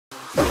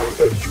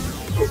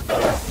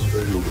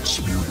Mayo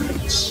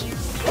Experience.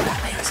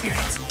 That Mayo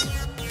Experience.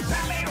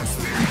 That Mayo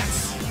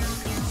Experience.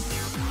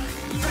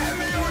 That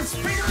Mayo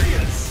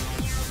Experience.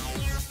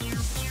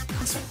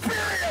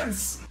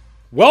 Experience.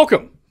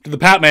 Welcome to the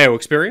Pat Mayo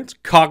Experience,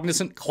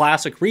 Cognizant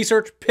Classic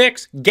Research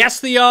Picks,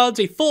 Guess the Odds,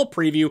 a full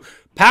preview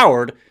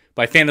powered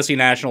by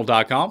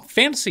FantasyNational.com,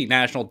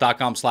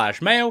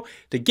 FantasyNational.com/Mayo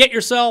to get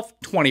yourself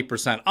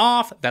 20%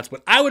 off. That's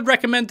what I would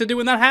recommend to do,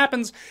 and that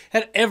happens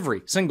at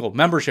every single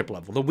membership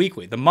level, the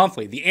weekly, the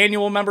monthly, the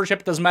annual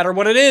membership, doesn't matter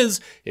what it is,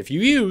 if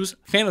you use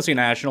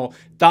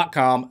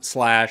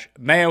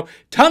FantasyNational.com/Mayo.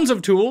 Tons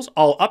of tools,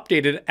 all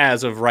updated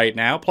as of right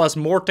now, plus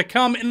more to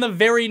come in the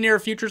very near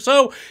future,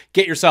 so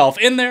get yourself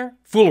in there,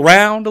 fool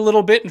around a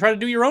little bit and try to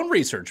do your own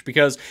research,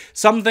 because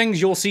some things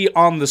you'll see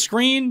on the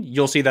screen,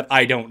 you'll see that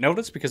I don't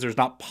notice, because there's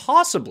not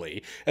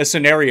possibly a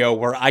scenario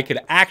where I could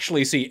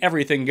actually see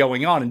everything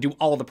going on and do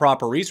all the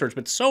proper research.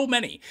 But so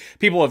many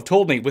people have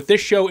told me, with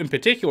this show in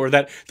particular,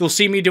 that they'll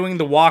see me doing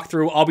the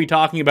walkthrough, I'll be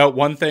talking about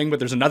one thing, but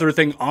there's another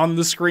thing on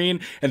the screen,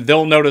 and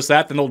they'll notice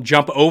that, then they'll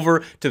jump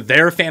over to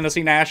their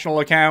Fantasy National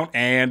account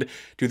and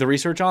do the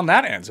research on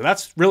that end. So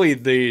that's really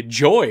the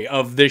joy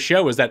of this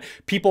show, is that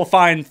people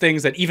find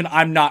things that even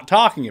I'm not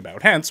talking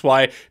about, hence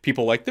why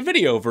people like the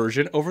video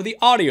version over the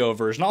audio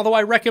version, although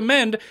I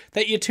recommend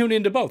that you tune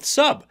into both.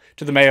 Sub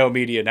to the Mayo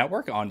Media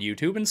Network on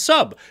YouTube, and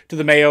sub to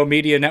the Mayo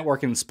Media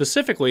Network, and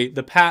specifically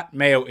the Pat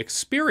Mayo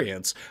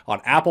Experience on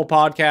Apple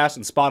Podcasts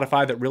and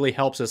Spotify. That really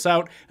helps us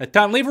out a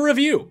ton. Leave a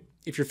review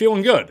if you're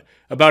feeling good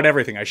about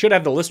everything. I should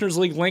have the Listeners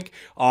League link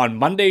on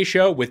Monday's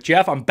show with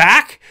Jeff. I'm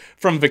back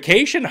from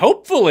vacation.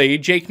 Hopefully,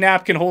 Jake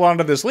Knapp can hold on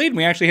to this lead, and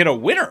we actually hit a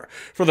winner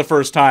for the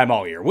first time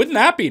all year. Wouldn't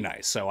that be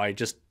nice? So I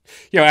just,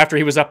 after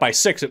he was up by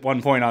 6 at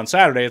one point on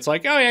Saturday, it's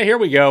like, oh yeah, here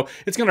we go.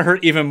 It's going to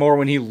hurt even more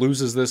when he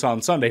loses this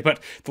on Sunday. But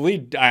the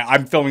lead,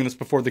 I'm filming this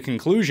before the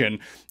conclusion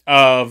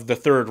of the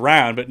third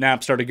round, but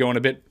Knapp started going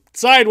a bit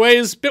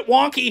sideways, bit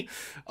wonky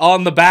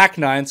on the back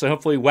nine, so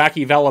hopefully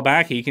Wacky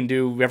Velabaki can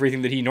do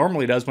everything that he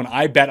normally does when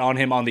I bet on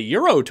him on the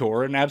Euro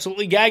Tour and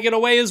absolutely gag it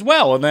away as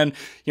well. And then,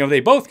 they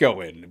both go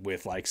in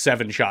with like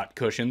 7-shot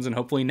cushions, and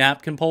hopefully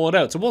Knapp can pull it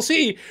out. So we'll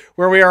see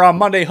where we are on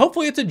Monday.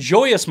 Hopefully it's a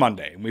joyous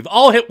Monday, and we've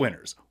all hit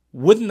winners.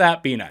 Wouldn't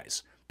that be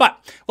nice? But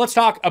let's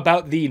talk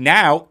about the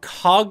now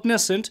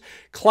Cognizant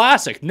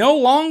Classic. No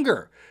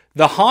longer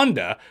the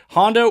Honda.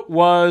 Honda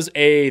was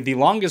the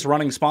longest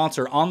running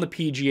sponsor on the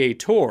PGA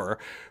Tour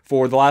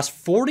for the last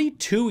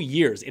 42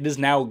 years. It is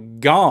now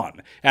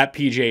gone at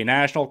PGA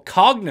National.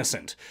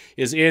 Cognizant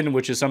is in,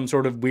 which is some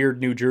sort of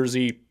weird New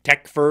Jersey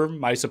tech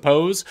firm, I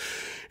suppose.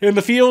 And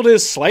the field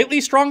is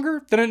slightly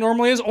stronger than it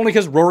normally is, only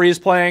because Rory is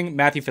playing,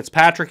 Matthew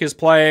Fitzpatrick is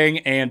playing,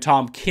 and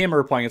Tom Kim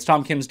are playing. It's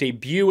Tom Kim's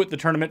debut at the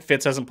tournament.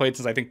 Fitz hasn't played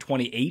since, I think,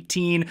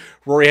 2018.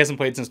 Rory hasn't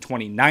played since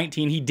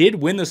 2019. He did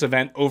win this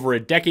event over a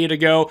decade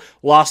ago,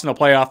 lost in a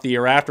playoff the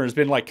year after, and has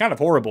been kind of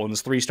horrible in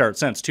his 3-start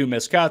since. 2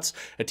 missed cuts,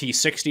 a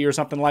T60 or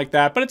something like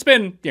that. But it's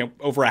been,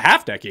 over a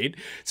half decade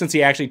since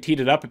he actually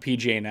teed it up at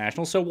PGA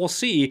National, so we'll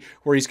see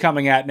where he's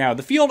coming at now.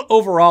 The field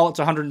overall, it's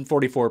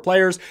 144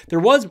 players. There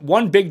was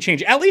one big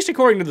change, at least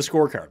according to the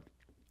scorecard.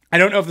 I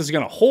don't know if this is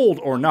going to hold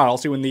or not. I'll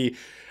see when it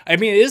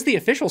is the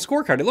official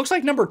scorecard. It looks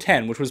like number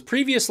 10, which was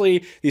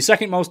previously the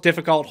second most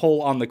difficult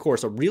hole on the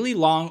course. A really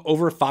long,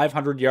 over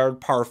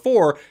 500-yard par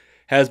 4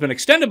 has been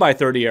extended by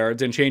 30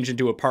 yards and changed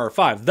into a par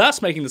 5,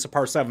 thus making this a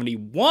par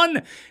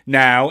 71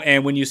 now.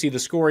 And when you see the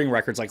scoring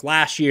records, like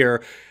last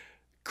year,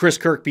 Chris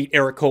Kirk beat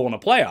Eric Cole in a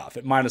playoff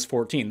at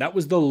 -14. That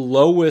was the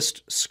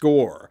lowest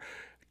score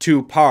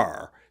to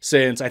par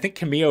since, I think,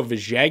 Camilo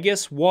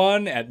Villegas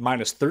won at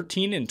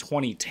 -13 in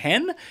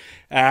 2010.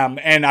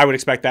 And I would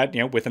expect that,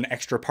 with an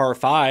extra par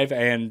 5,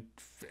 and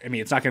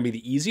it's not going to be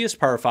the easiest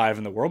par 5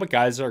 in the world, but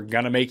guys are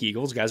going to make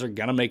eagles. Guys are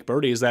going to make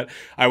birdies. That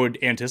I would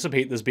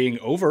anticipate this being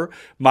over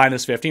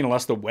 -15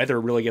 unless the weather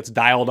really gets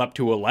dialed up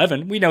to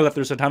 11. We know that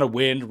there's a ton of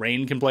wind.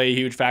 Rain can play a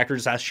huge factor.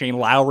 Just ask Shane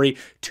Lowry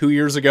 2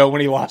 years ago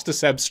when he lost to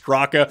Seb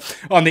Straka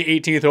on the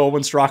 18th hole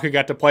when Straka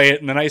got to play it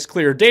in the nice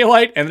clear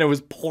daylight, and then it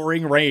was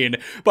pouring rain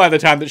by the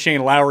time that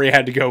Shane Lowry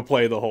had to go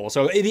play the hole.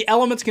 So the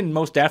elements can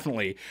most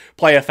definitely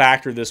play a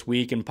factor this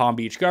week in Palm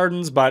Beach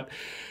Gardens, but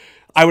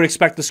I would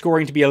expect the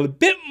scoring to be a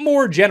bit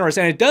more generous,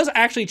 and it does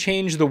actually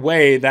change the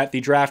way that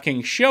the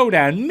DraftKings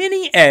Showdown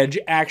Mini Edge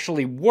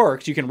actually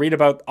works. You can read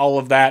about all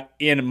of that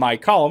in my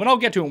column, and I'll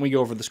get to it when we go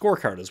over the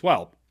scorecard as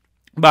well.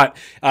 But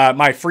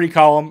my free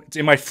column, it's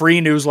in my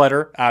free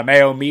newsletter,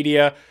 Mayo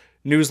Media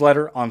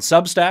newsletter on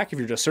Substack, if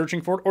you're just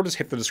searching for it, or just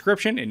hit the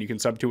description and you can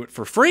sub to it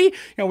for free.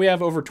 We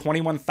have over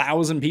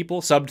 21,000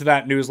 people sub to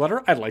that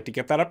newsletter. I'd like to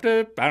get that up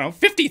to,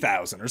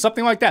 50,000 or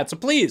something like that. So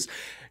please,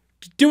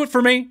 do it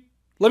for me.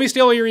 Let me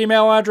steal your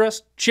email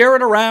address. Share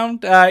it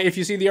around. If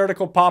you see the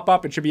article pop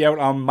up, it should be out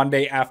on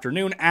Monday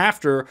afternoon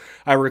after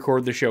I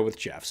record the show with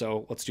Jeff.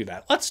 So let's do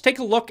that. Let's take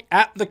a look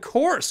at the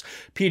course.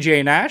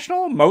 PGA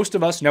National, most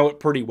of us know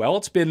it pretty well.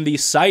 It's been the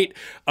site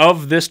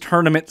of this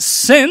tournament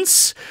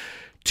since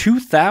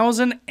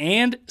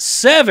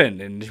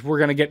 2007. And we're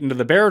going to get into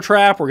the bear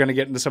trap. We're going to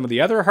get into some of the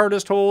other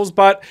hardest holes.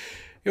 But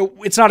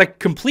It's not a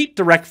complete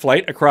direct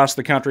flight across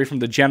the country from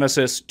the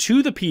Genesis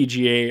to the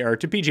PGA or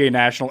to PGA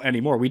National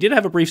anymore. We did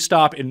have a brief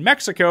stop in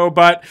Mexico,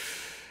 but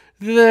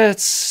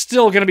that's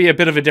still going to be a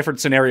bit of a different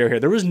scenario here.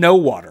 There was no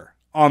water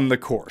on the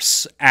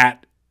course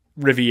at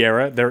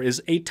Riviera. There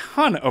is a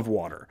ton of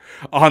water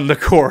on the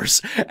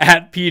course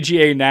at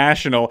PGA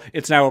National.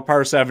 It's now a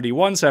par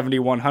 71,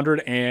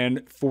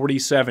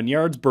 7,147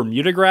 yards.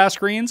 Bermuda grass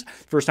greens.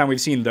 First time we've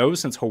seen those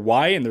since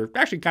Hawaii, and they're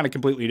actually kind of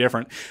completely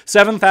different.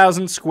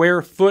 7,000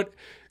 square foot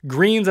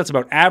greens. That's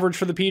about average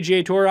for the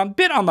PGA Tour. A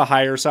bit on the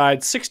higher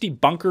side. 60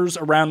 bunkers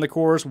around the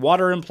course.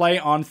 Water in play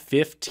on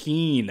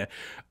 15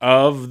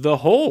 of the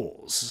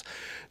holes.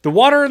 The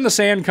water and the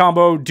sand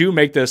combo do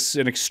make this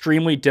an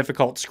extremely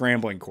difficult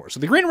scrambling course. So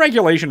the green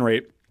regulation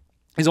rate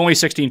is only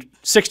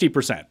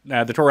 60%.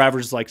 The tour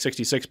average is like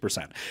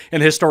 66%.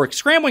 And the historic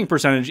scrambling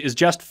percentage is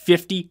just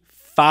 55%.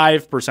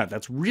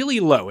 That's really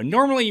low. And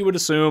normally you would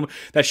assume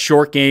that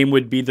short game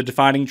would be the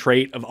defining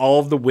trait of all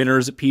of the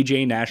winners at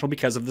PGA National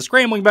because of the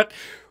scrambling, but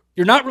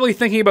you're not really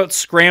thinking about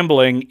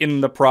scrambling in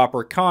the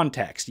proper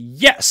context.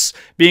 Yes,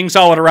 being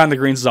solid around the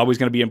greens is always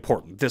going to be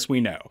important. This we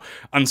know.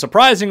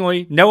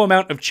 Unsurprisingly, no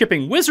amount of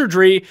chipping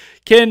wizardry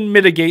can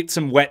mitigate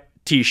some wet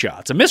tee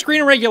shots. A missed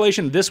green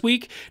regulation this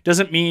week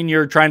doesn't mean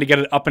you're trying to get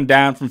it up and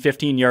down from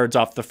 15 yards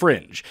off the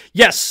fringe.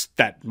 Yes,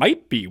 that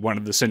might be one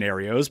of the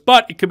scenarios,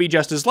 but it could be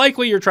just as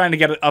likely you're trying to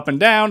get it up and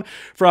down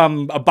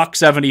from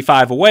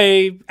 $1.75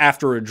 away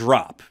after a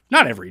drop.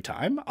 Not every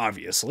time,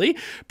 obviously,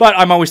 but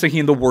I'm always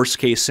thinking in the worst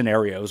case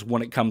scenarios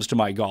when it comes to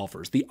my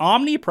golfers. The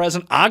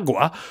omnipresent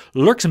agua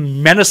lurks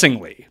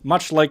menacingly,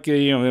 much like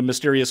a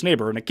mysterious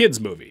neighbor in a kid's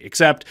movie,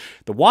 except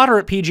the water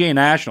at PGA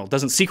National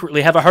doesn't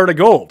secretly have a heart of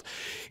gold.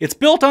 It's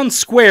built on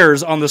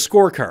squares on the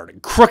scorecard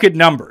and crooked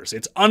numbers.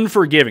 It's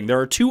unforgiving.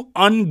 There are two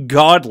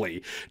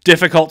ungodly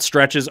difficult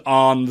stretches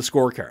on the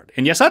scorecard.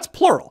 And yes, that's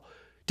plural.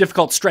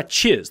 Difficult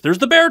stretches. There's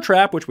the Bear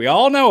Trap, which we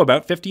all know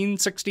about, 15,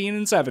 16,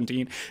 and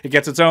 17. It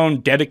gets its own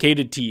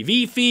dedicated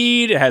TV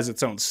feed. It has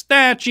its own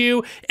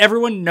statue.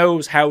 Everyone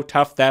knows how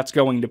tough that's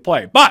going to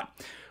play. But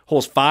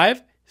holes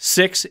 5,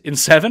 6, and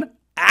 7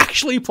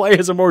 actually play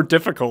as a more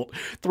difficult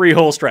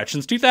 3-hole stretch.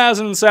 Since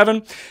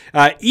 2007,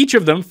 each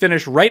of them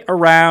finished right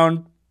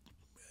around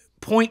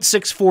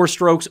 0.64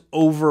 strokes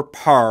over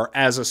par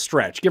as a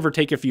stretch. Give or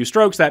take a few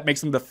strokes, that makes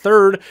them the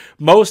third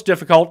most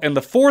difficult and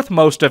the fourth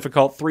most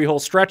difficult 3-hole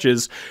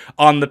stretches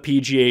on the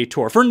PGA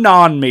Tour. For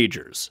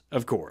non-majors,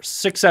 of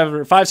course.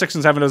 5, 6,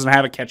 and 7 doesn't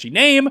have a catchy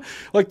name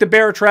like the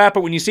Bear Trap,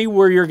 but when you see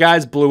where your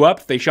guys blew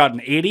up, they shot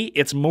an 80,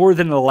 it's more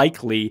than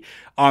likely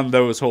on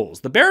those holes.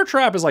 The Bear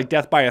Trap is like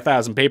death by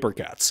 1,000 paper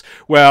cuts.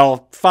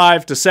 Well,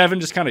 5 to 7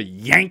 just kind of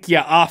yank you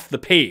off the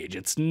page.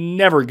 It's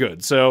never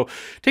good. So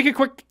take a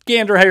quick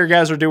gander how your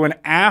guys are doing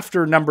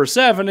after number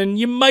 7, and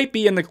you might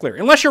be in the clear.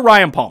 Unless you're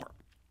Ryan Palmer.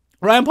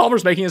 Ryan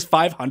Palmer's making his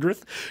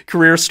 500th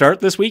career start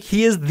this week.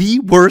 He is the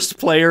worst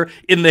player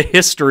in the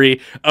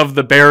history of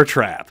the Bear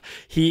Trap.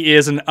 He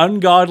is an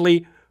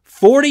ungodly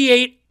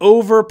 48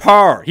 over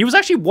par. He was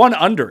actually 1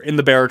 under in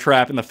the Bear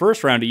Trap in the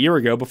first round a year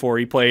ago before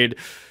he played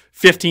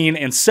 15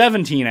 and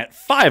 17 at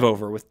 5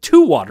 over with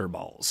 2 water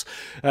balls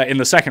in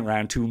the second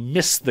round to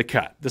miss the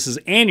cut. This is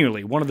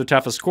annually one of the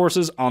toughest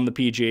courses on the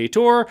PGA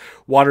Tour.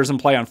 Water's in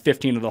play on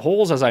 15 of the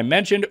holes. As I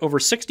mentioned, over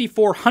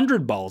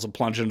 6,400 balls have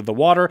plunged into the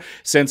water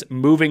since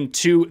moving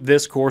to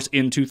this course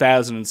in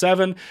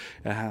 2007.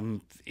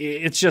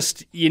 It's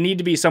just, you need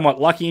to be somewhat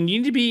lucky, and you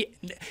need to be,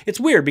 it's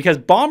weird because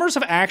bombers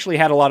have actually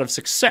had a lot of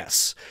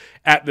success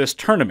at this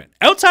tournament.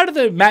 Outside of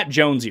the Matt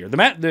Jones year,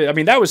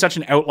 that was such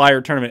an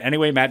outlier tournament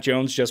anyway. Matt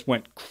Jones just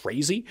went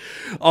crazy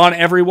on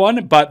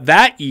everyone. But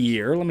that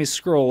year, let me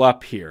scroll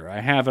up here.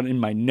 I have it in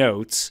my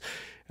notes.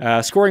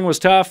 Scoring was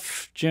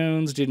tough.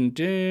 Jones didn't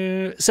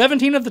do.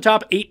 17 of the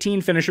top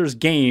 18 finishers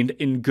gained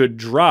in good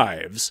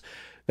drives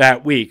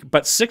that week,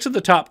 but 6 of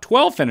the top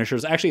 12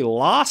 finishers actually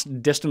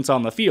lost distance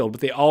on the field,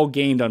 but they all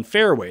gained on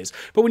fairways.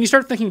 But when you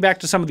start thinking back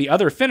to some of the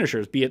other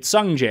finishers, be it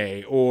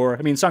Sungjae,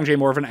 Sungjae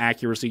more of an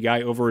accuracy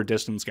guy over a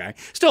distance guy,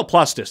 still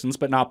plus distance,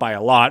 but not by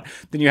a lot.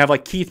 Then you have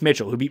like Keith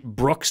Mitchell, who beat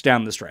Brooks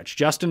down the stretch,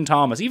 Justin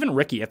Thomas, even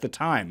Ricky at the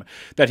time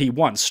that he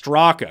won,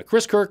 Straka.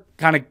 Chris Kirk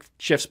kind of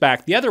shifts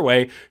back the other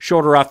way,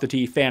 shorter off the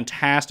tee,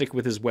 fantastic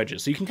with his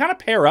wedges. So you can kind of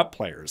pair up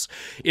players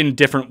in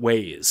different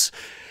ways.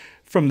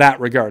 From that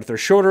regard, if they're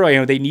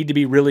shorter, they need to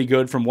be really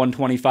good from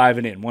 125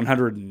 and in,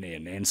 100 and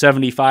in, and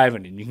 75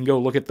 and in. You can go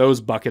look at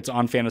those buckets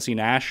on Fantasy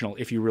National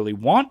if you really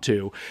want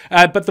to.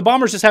 But the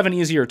Bombers just have an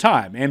easier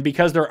time. And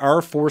because there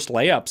are forced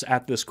layups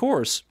at this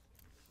course,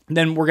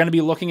 then we're going to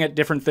be looking at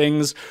different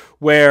things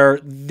where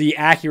the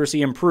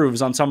accuracy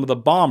improves on some of the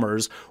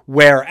Bombers,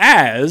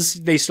 whereas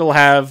they still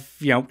have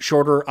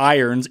shorter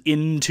irons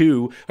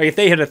into, like if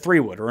they hit a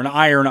 3-wood or an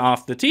iron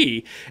off the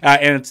tee,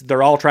 and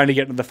they're all trying to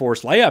get into the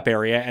forced layup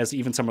area, as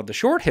even some of the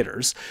short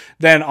hitters,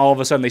 then all of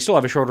a sudden they still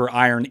have a shorter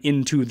iron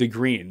into the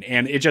green.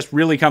 And it just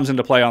really comes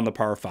into play on the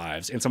par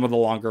 5s and some of the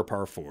longer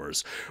par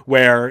 4s,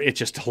 where it's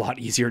just a lot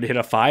easier to hit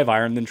a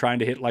 5-iron than trying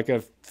to hit like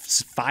a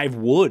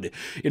 5-wood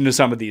into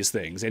some of these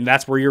things. And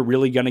that's where you're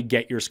really going to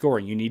get your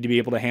scoring. You need to be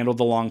able to handle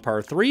the long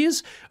par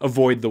 3s,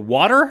 avoid the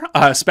water,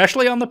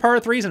 especially on the par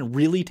 3s, and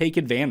really take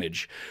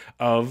advantage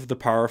of the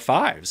par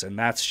 5s. And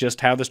that's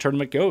just how this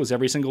tournament goes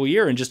every single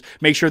year. And just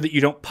make sure that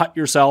you don't putt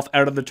yourself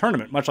out of the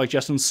tournament, much like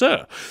Justin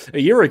Suh a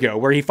year ago,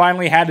 where he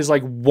finally had his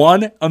like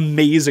one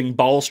amazing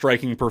ball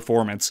striking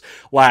performance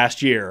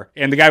last year.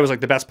 And the guy was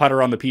like the best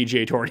putter on the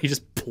PGA Tour, and he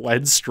just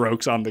bled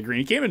strokes on the green.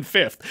 He came in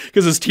 5th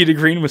because his tee to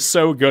green was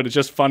so good. It's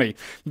just funny.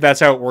 That's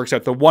how it works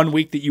out. The one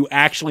week that you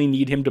actually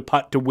need him to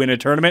putt to win a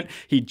tournament,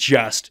 he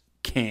just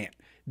can't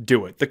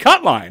do it. The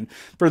cut line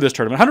for this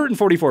tournament,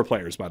 144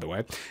 players, by the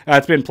way.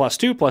 It's been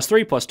 +2,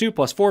 +3, +2,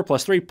 +4,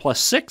 +3,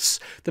 +6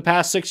 the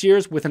past 6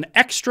 years with an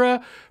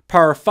extra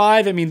par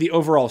 5. I mean, the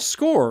overall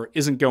score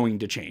isn't going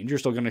to change. You're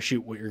still going to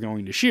shoot what you're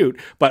going to shoot,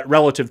 but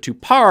relative to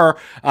par,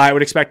 I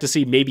would expect to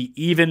see maybe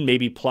even,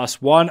 maybe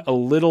 +1, a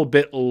little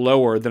bit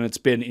lower than it's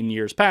been in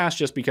years past,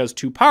 just because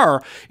to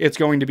par, it's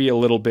going to be a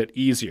little bit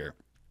easier.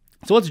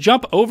 So let's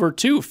jump over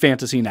to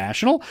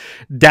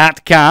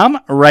fantasynational.com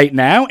right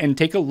now and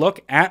take a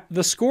look at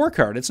the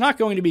scorecard. It's not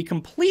going to be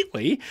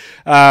completely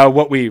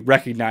what we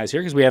recognize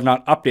here because we have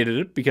not updated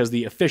it because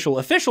the official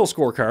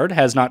scorecard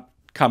has not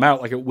come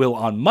out like it will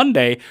on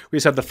Monday. We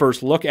just have the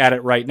first look at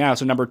it right now.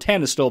 So number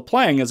 10 is still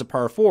playing as a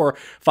par 4,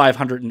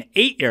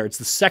 508 yards,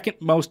 the second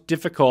most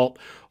difficult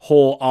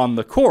hole on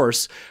the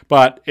course.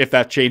 But if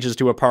that changes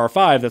to a par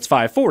 5, that's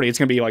 540. It's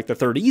going to be like the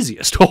third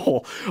easiest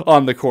hole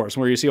on the course,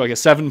 where you see like a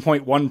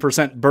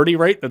 7.1% birdie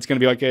rate. That's going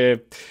to be like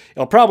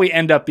it'll probably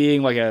end up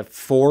being like a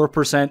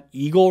 4%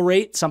 eagle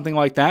rate, something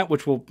like that,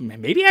 which will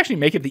maybe actually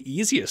make it the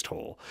easiest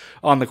hole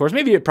on the course.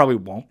 Maybe it probably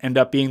won't end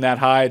up being that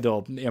high.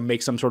 They'll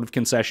make some sort of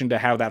concession to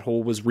how that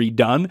hole was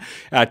redone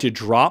to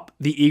drop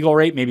the eagle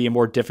rate, maybe a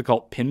more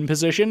difficult pin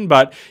position,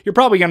 but you're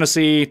probably going to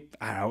see,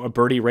 I don't know, a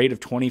birdie rate of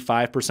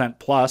 25%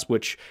 plus,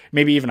 which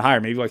maybe even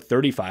higher, maybe like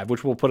 35,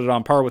 which will put it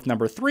on par with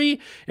number 3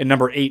 and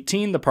number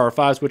 18, the par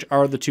 5s, which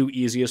are the 2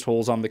 easiest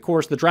holes on the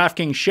course. The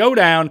DraftKings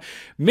Showdown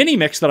mini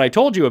mix that I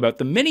told you about,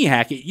 the mini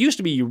hack, it used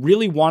to be you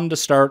really wanted to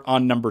start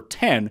on number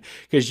 10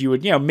 because you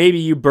would, maybe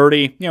you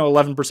birdie,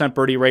 11%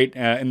 birdie rate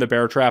in the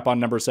bear trap on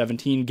number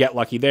 17, get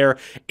lucky there.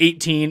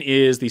 18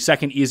 is the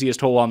second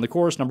easiest hole on the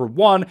course. Number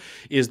 1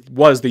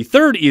 was the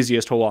third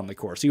easiest hole on the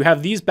course. So you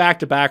have these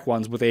back-to-back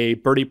ones with a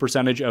birdie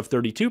percentage of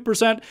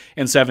 32%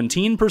 and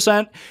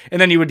 17%, and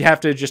then you would have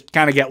to just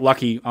kind of get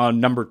lucky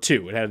on number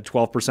 2. It had a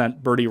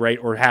 12% birdie rate,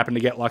 or happen to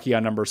get lucky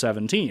on number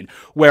 17.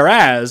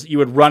 Whereas you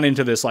would run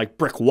into this like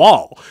brick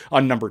wall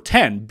on number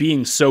 10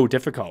 being so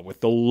difficult with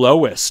the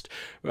lowest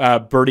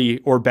birdie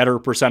or better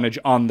percentage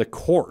on the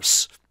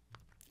course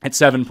at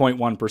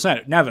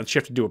 7.1%. Now that's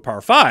shifted to a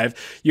par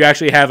 5, you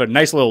actually have a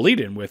nice little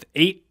lead-in with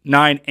 8,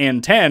 9,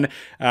 and 10.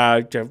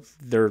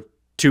 They're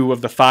 2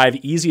 of the 5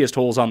 easiest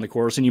holes on the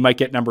course, and you might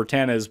get number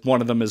 10 as one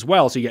of them as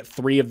well, so you get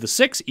 3 of the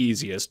 6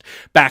 easiest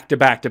back to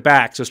back to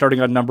back. So starting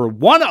on number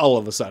 1 all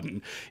of a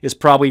sudden is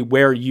probably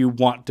where you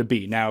want to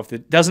be. Now, if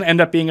it doesn't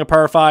end up being a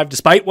par 5,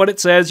 despite what it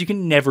says, you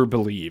can never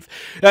believe.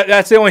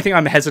 That's the only thing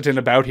I'm hesitant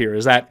about here,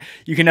 is that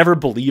you can never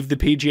believe the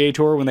PGA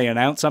Tour when they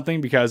announce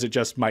something, because it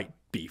just might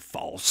be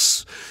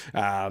false,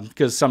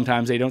 because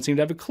sometimes they don't seem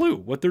to have a clue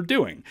what they're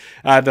doing.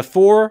 The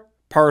 4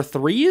 par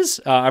 3s,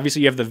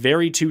 obviously you have the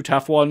very 2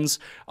 tough ones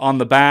on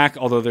the back,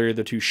 although they're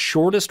the 2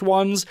 shortest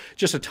ones,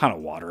 just a ton of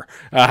water,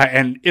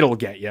 and it'll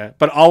get you.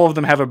 But all of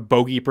them have a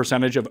bogey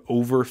percentage of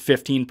over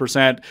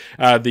 15%.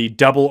 The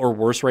double or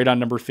worse rate on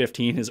number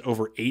 15 is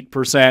over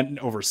 8%,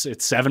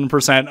 it's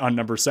 7% on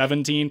number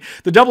 17.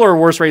 The double or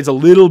worse rate is a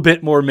little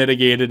bit more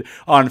mitigated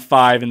on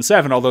 5 and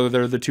 7, although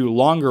they're the 2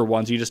 longer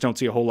ones. You just don't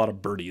see a whole lot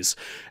of birdies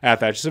at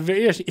that. So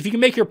if you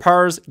can make your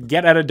pars,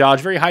 get out of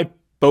dodge, very high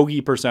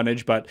bogey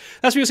percentage, but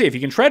that's what you see. If you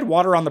can tread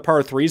water on the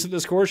par 3s at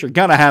this course, you're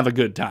gonna have a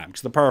good time,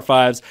 because the par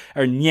 5s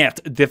are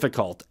not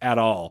difficult at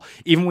all.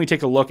 Even when we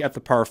take a look at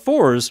the par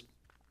 4s,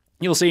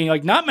 you'll see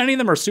like not many of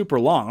them are super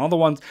long. All the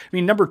ones,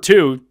 number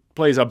 2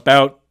 plays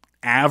about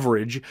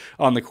average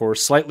on the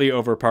course, slightly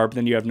over par, but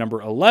then you have number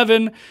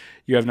 11,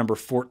 you have number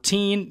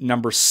 14,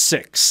 number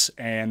 6,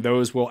 and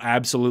those will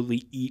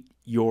absolutely eat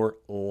your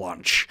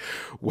lunch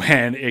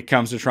when it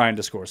comes to trying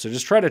to score. So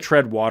just try to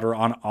tread water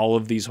on all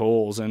of these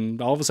holes,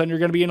 and all of a sudden you're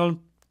going to be in a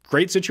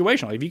great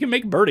situation. Like if you can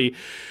make birdie,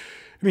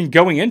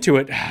 going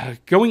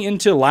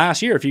into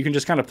last year, if you can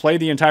just kind of play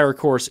the entire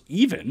course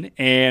even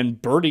and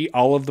birdie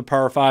all of the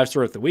par 5s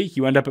throughout the week,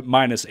 you end up at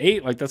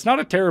 -8. Like, that's not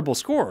a terrible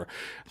score.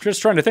 I'm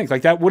just trying to think.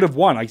 Like, that would have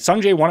won. Like,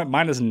 Sungjae won at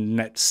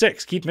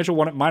 -6. Keith Mitchell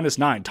won at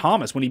 -9.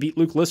 Thomas, when he beat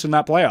Luke List in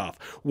that playoff,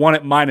 won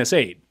at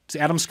 -8.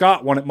 Adam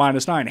Scott won at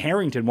 -9.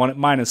 Harrington won at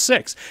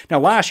 -6. Now,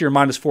 last year,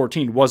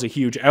 -14 was a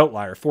huge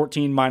outlier.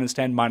 14,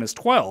 -10,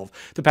 -12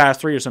 the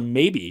past 3 years. So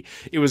maybe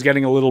it was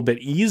getting a little bit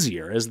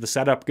easier as the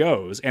setup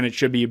goes, and it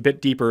should be a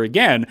bit deeper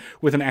again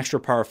with an extra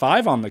par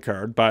 5 on the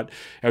card. But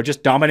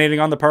just dominating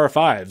on the par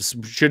 5s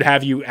should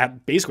have you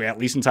basically at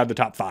least inside the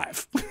top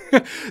 5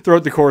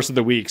 throughout the course of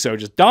the week. So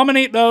just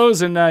dominate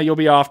those, and you'll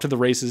be off to the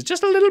races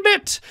just a little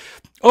bit.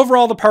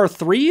 Overall, the par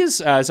 3s,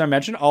 as I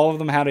mentioned, all of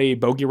them had a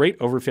bogey rate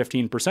over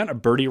 15%, a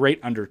birdie rate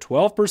under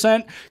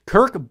 12%.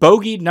 Kirk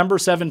bogeyed number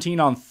 17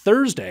 on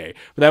Thursday,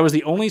 but that was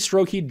the only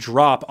stroke he'd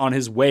drop on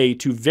his way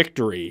to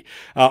victory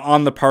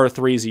on the par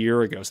 3s a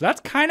year ago. So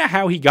that's kind of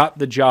how he got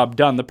the job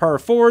done. The par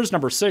 4s,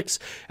 number 6,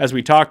 as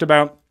we talked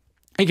about,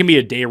 it can be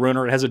a day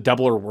ruiner. It has a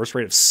double or worse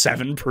rate of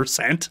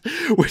 7%,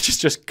 which is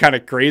just kind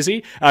of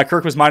crazy.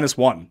 Kirk was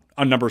 -1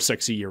 on number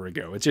 6 a year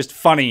ago. It's just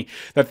funny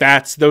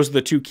that those are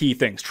the two key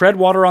things. Tread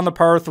water on the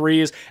par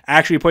 3s,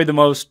 actually played the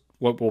most,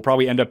 what will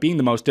probably end up being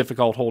the most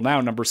difficult hole now,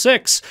 number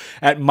 6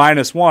 at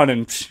 -1,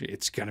 and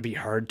it's going to be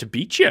hard to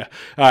beat you.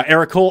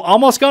 Eric Cole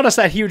almost got us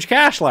that huge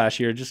cash last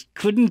year, just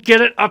couldn't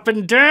get it up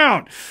and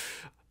down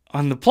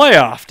on the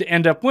playoff to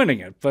end up winning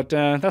it. But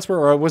that's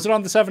where, was it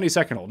on the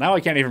 72nd hole? Now I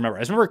can't even remember.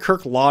 I just remember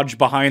Kirk lodged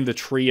behind the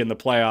tree in the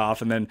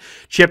playoff and then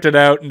chipped it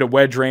out into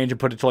wedge range and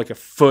put it to like a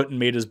foot and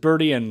made his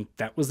birdie, and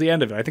that was the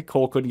end of it. I think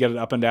Cole couldn't get it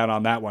up and down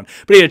on that one,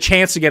 but he had a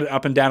chance to get it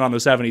up and down on the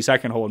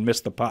 72nd hole and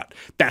missed the putt.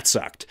 That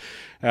sucked.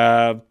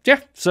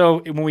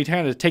 So when we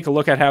kind of take a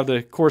look at how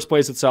the course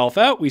plays itself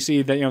out, we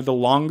see that, the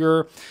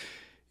longer,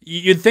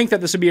 you'd think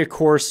that this would be a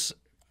course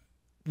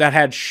that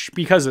had,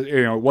 because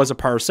it was a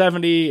par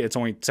 70, it's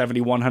only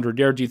 7,100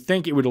 yards, you'd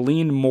think it would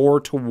lean more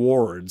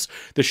towards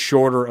the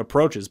shorter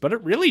approaches, but it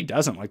really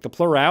doesn't. Like, the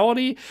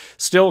plurality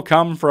still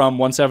come from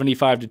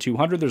 175 to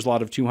 200. There's a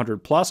lot of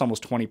 200 plus,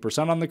 almost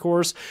 20% on the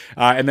course,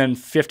 and then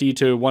 50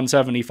 to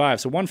 175.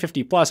 So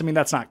 150 plus, I mean,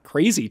 that's not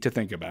crazy to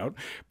think about,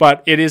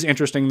 but it is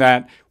interesting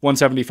that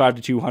 175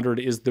 to 200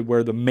 is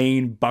where the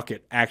main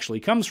bucket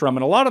actually comes from,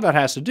 and a lot of that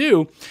has to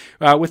do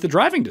with the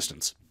driving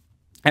distance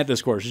at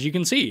this course. As you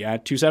can see,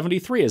 at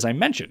 273, as I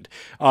mentioned,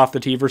 off the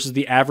tee versus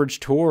the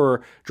average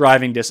tour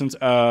driving distance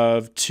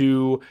of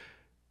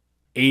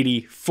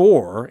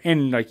 284.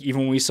 And like,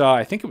 even when we saw,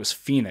 I think it was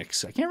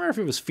Phoenix. I can't remember if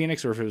it was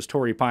Phoenix or if it was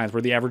Torrey Pines,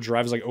 where the average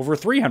drive is like over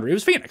 300. It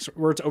was Phoenix,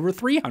 where it's over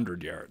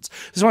 300 yards.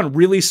 This one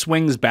really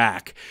swings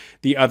back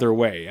the other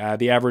way.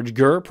 The average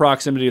GUR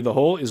proximity of the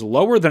hole is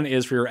lower than it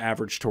is for your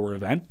average tour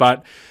event,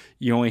 but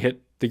you only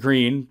hit the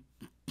green,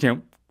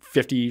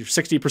 50,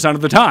 60%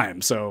 of the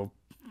time. So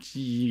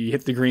you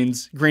hit the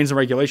greens in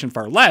regulation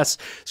far less.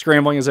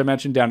 Scrambling, as I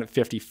mentioned, down at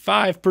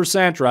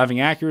 55%. Driving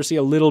accuracy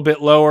a little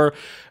bit lower.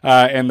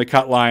 And the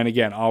cut line,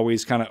 again,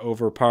 always kind of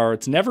over par.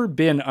 It's never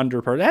been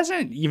under par. It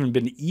hasn't even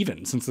been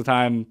even since the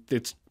time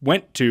it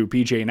went to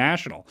PGA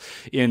National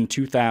in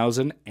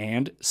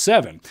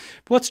 2007.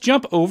 But let's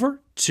jump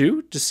over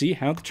to see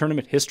how the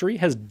tournament history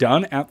has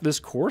done at this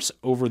course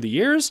over the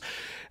years.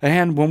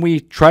 And when we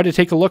try to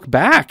take a look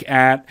back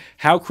at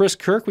how Chris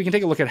Kirk, we can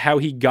take a look at how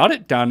he got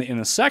it done in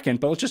a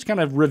second, but let's just kind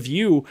of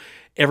review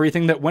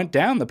everything that went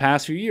down the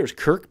past few years.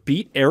 Kirk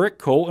beat Eric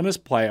Cole in his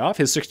playoff.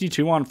 His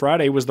 62 on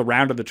Friday was the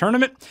round of the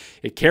tournament.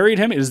 It carried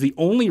him. It is the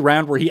only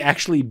round where he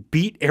actually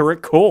beat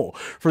Eric Cole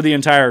for the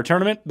entire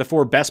tournament. The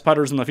 4 best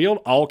putters in the field,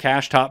 all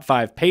cash top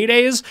 5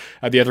 paydays.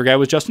 The other guy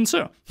was Justin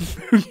Suh,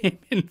 who came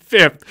in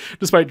 5th,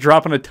 despite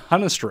dropping a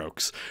ton of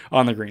strokes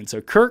on the green.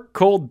 So Kirk,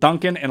 Cole,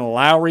 Duncan, and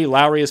Lowry.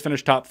 Lowry has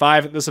finished top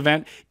 5 at this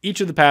event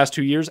each of the past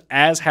 2 years,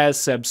 as has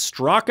Seb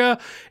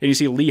Straka. And you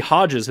see Lee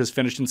Hodges has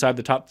finished inside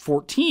the top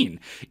 14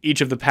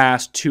 each of the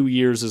past 2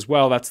 years as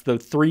well. That's the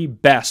 3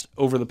 best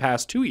over the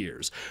past 2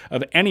 years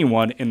of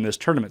anyone in this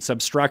tournament. Seb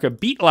Straka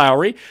beat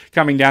Lowry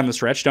coming down the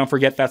stretch. Don't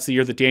forget, that's the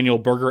year that Daniel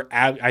Berger,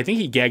 I think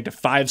he gagged a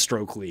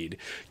 5-stroke lead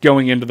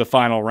going into the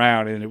final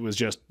round, and it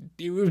was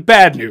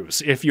bad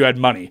news if you had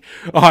money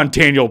on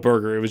Daniel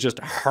Berger. It was just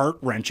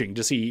heart-wrenching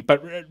to see.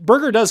 But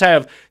Berger does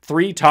have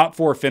 3 top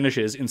 4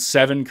 finishes in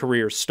 7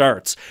 career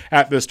starts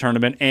at this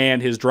tournament,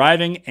 and his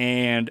driving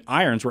and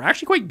irons were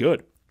actually quite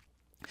good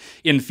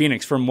in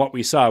Phoenix from what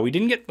we saw. We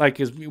didn't get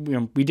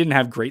we didn't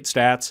have great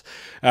stats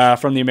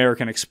from the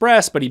American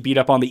Express, but he beat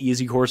up on the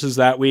easy courses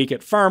that week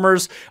at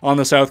Farmers. On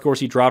the South Course,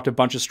 he dropped a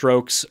bunch of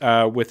strokes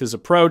with his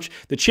approach.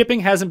 The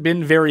chipping hasn't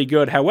been very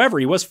good. However,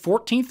 he was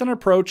 14th in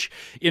approach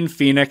in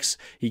Phoenix.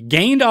 He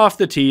gained off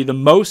the tee the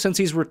most since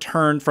he's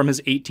returned from his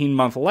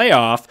 18-month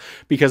layoff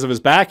because of his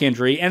back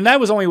injury, and that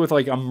was only with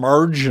like a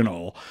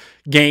marginal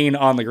gain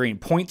on the green.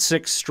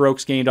 0.6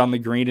 strokes gained on the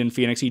green in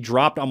Phoenix. He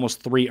dropped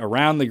almost 3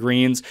 around the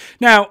greens.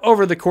 Now,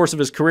 over the course of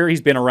his career,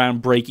 he's been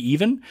around break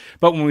even,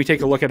 but when we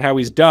take a look at how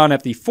he's done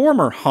at the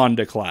former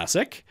Honda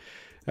Classic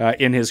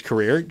in his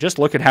career, just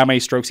look at how many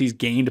strokes he's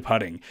gained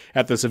putting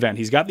at this event.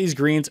 He's got these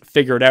greens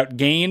figured out,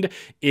 gained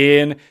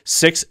in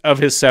 6 of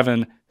his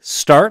 7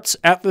 starts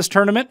at this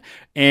tournament,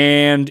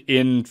 and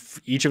in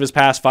each of his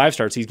past 5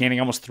 starts, he's gaining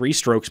almost 3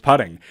 strokes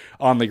putting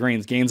on the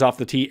greens. Gains off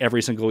the tee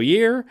every single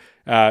year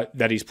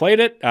that he's played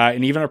it,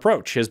 and even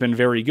approach has been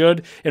very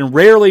good, and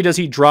rarely does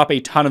he drop a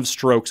ton of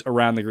strokes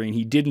around the green.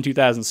 He did in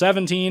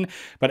 2017,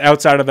 but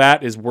outside of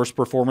that, his worst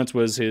performance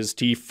was his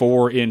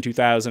T4 in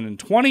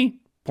 2020.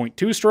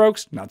 0.2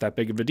 strokes, not that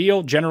big of a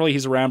deal. Generally,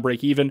 he's around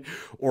break even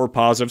or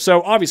positive.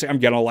 So obviously, I'm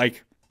going to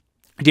like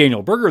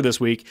Daniel Berger this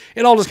week.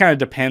 It all just kind of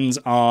depends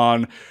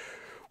on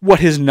what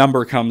his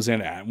number comes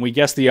in at. And we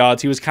guessed the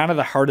odds. He was kind of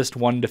the hardest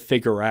one to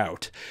figure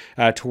out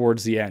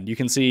towards the end. You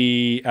can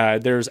see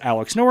there's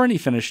Alex Noren. He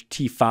finished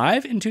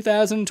T5 in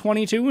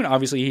 2022, and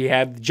obviously he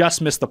had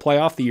just missed the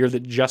playoff the year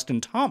that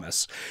Justin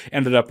Thomas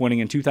ended up winning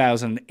in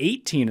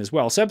 2018 as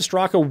well. Seb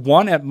Straka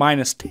won at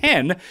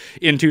 -10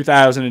 in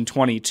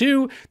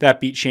 2022. That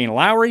beat Shane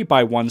Lowry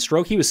by 1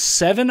 stroke. He was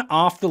 7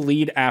 off the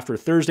lead after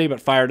Thursday, but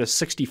fired a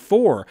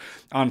 64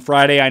 on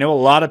Friday. I know a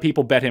lot of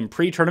people bet him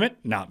pre-tournament,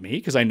 not me,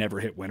 because I never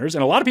hit winners,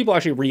 and a lot of people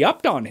actually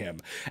re-upped on him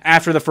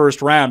after the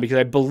first round, because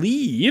I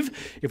believe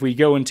if we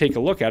go and take a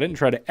look at it and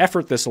try to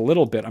effort this a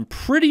little bit, I'm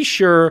pretty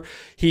sure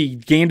he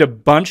gained a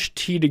bunch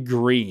tee to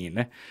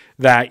green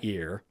that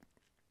year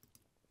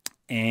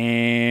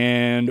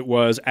and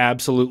was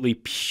absolutely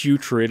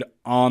putrid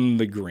on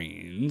the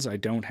greens. I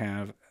don't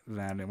have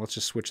that, and let's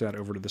just switch that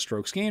over to the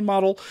strokes gain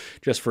model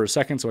just for a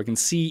second so I can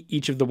see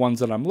each of the ones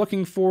that I'm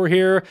looking for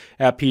here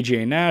at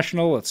PGA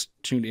National. Let's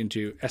tune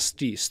into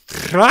SD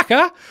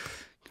Straka.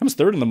 Comes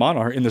third in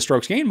the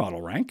strokes gain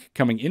model rank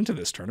coming into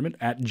this tournament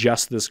at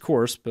just this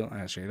course. But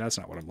actually, that's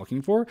not what I'm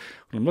looking for. What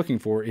I'm looking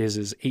for is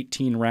his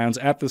 18 rounds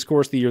at this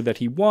course, the year that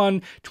he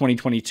won,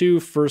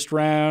 2022, first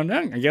round.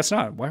 I guess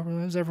not. Why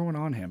was everyone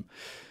on him?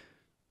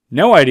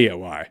 No idea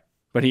why.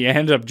 But he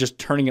ended up just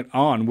turning it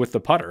on with the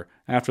putter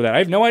after that. I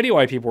have no idea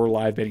why people were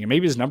live betting him.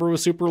 Maybe his number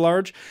was super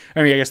large.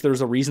 I mean, I guess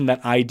there's a reason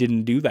that I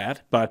didn't do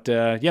that. But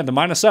yeah, the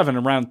 -7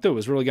 in round 2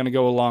 is really going to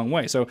go a long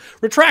way. So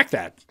retract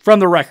that from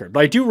the record.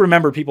 But I do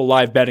remember people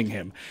live betting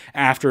him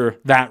after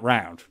that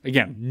round.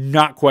 Again,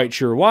 not quite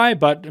sure why,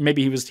 but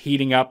maybe he was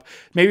heating up.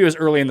 Maybe it was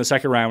early in the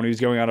second round when he was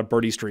going on a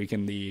birdie streak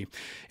and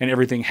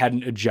everything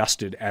hadn't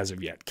adjusted as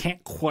of yet.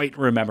 Can't quite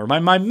remember.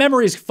 My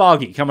memory's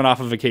foggy coming off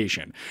of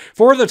vacation.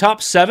 4 of the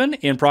top 7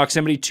 in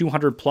proximity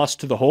 200 plus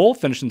to the hole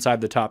finished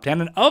inside the top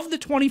 10. And of the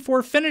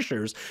 24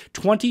 finishers,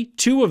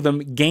 22 of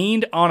them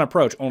gained on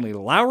approach. Only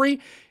Lowry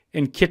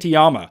and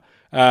Kitayama.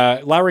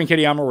 Lowry and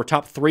Kitayama were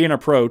top 3 in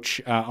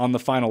approach on the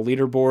final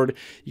leaderboard.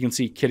 You can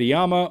see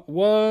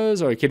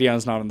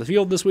Kitayama's not on the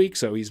field this week,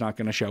 so he's not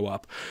going to show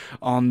up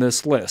on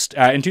this list.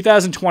 In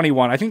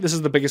 2021, I think this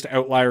is the biggest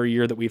outlier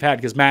year that we've had,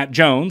 because Matt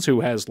Jones,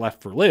 who has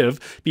left for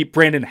live, beat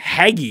Brandon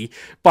Hagee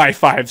by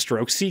 5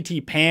 strokes.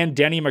 CT Pan,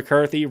 Denny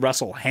McCarthy,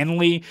 Russell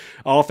Henley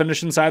all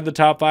finished inside the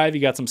top 5.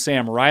 You got some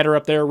Sam Ryder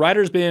up there.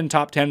 Ryder's been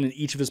top 10 in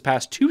each of his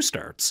past 2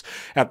 starts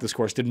at this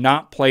course. Did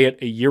not play it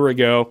a year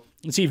ago.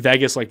 You see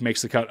Vegas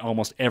makes the cut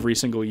almost every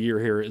single year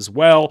here as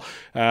well.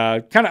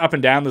 Kind of up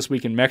and down this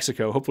week in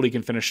Mexico. Hopefully he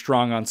can finish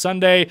strong on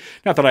Sunday.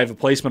 Not that I have a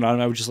placement on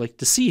him. I would just like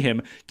to see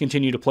him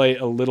continue to play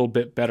a little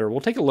bit better.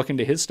 We'll take a look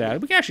into his stats.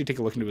 We can actually take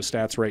a look into his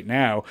stats right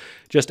now,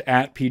 just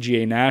at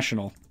PGA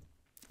National.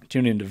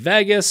 Tune into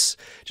Vegas.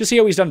 Just see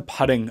how he's done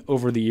putting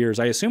over the years.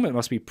 I assume it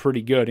must be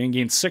pretty good. He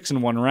gained 6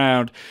 in 1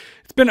 round.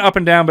 It's been up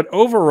and down, but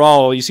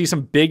overall, you see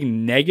some big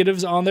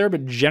negatives on there,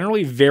 but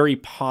generally very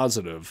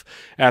positive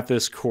at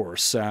this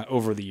course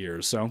over the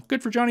years. So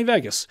good for Johnny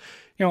Vegas.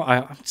 You know,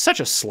 I'm such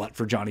a slut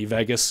for Johnny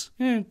Vegas.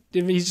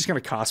 He's just going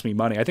to cost me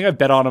money. I think I've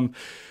bet on him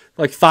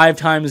 5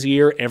 times a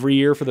year, every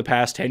year for the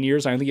past 10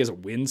 years. I don't think he has a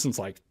win since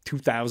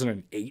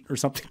 2008 or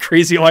something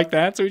crazy like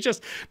that. So he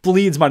just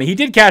bleeds money. He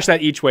did cash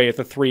that each way at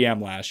the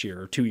 3M last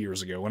year or 2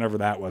 years ago, whenever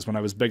that was, when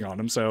I was big on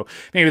him. So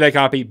maybe that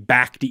got me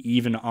back to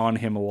even on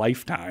him a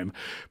lifetime.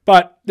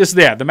 But this,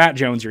 the Matt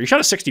Jones year. He shot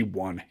a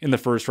 61 in the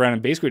first round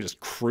and basically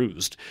just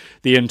cruised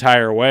the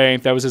entire way.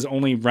 That was his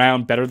only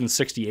round better than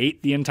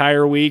 68 the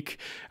entire week.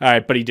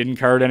 But he didn't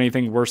card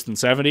anything worse than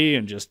 70,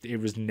 and just it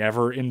was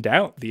never in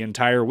doubt the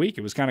entire week.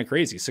 It was kind of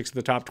crazy. 6 of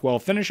the top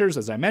 12 finishers,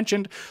 as I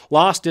mentioned.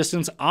 Lost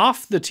distance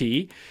off the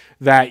tee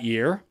that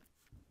year.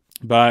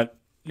 But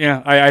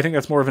yeah, I think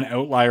that's more of an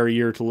outlier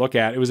year to look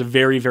at. It was a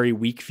very, very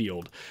weak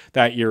field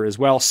that year as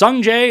well.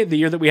 Sung Jae, the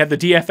year that we had the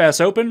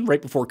DFS Open,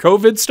 right before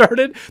COVID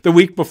started, the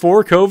week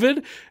before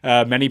COVID.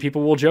 Many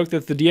people will joke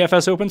that the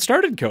DFS Open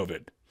started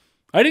COVID.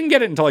 I didn't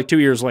get it until 2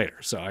 years later,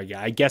 so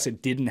I guess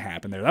it didn't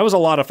happen there. That was a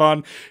lot of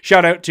fun.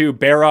 Shout out to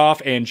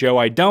Baroff and Joe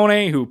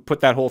Idone, who put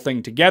that whole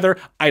thing together.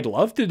 I'd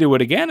love to do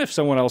it again if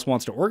someone else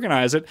wants to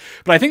organize it,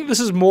 but I think this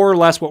is more or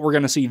less what we're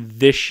going to see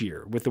this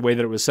year with the way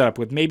that it was set up,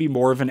 with maybe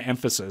more of an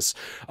emphasis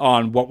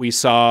on what we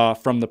saw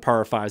from the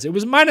par 5s. It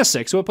was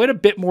 -6, so it played a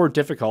bit more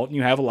difficult, and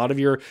you have a lot of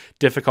your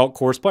difficult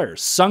course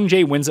players. Sung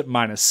Jae wins at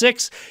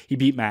 -6. He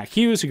beat Mac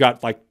Hughes, who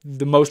got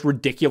the most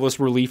ridiculous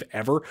relief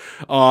ever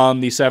on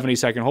the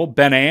 72nd hole.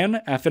 Ben An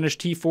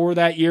finished T4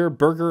 that year.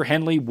 Berger,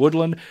 Henley,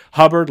 Woodland,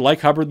 Hubbard,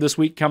 like Hubbard this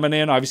week coming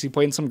in. Obviously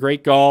playing some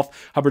great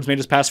golf. Hubbard's made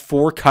his past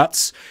 4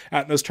 cuts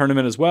at this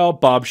tournament as well.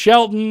 Bob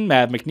Shelton,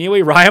 Matt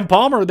McNeely, Ryan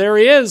Palmer, there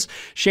he is.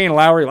 Shane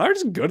Lowry.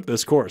 Lowry's good at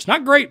this course.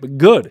 Not great, but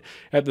good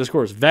at this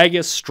course.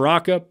 Vegas,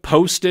 Straka,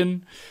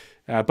 Poston,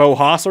 Bo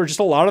Hostler, just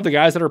a lot of the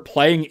guys that are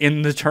playing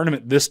in the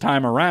tournament this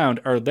time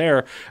around are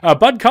there.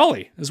 Bud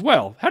Culley as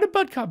well. How did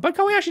Bud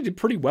Culley actually did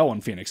pretty well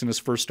in Phoenix in his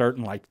first start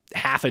in like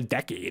half a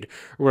decade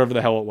or whatever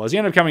the hell it was. He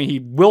ended up he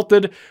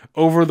wilted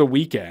over the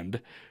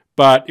weekend.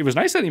 But it was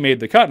nice that he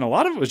made the cut, and a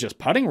lot of it was just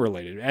putting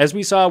related, as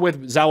we saw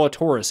with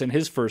Zalatoris in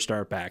his first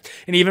start back,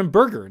 and even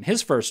Berger in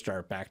his first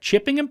start back.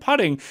 Chipping and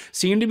putting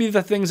seem to be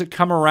the things that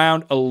come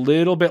around a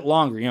little bit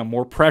longer,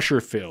 more pressure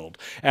filled,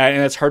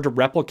 and it's hard to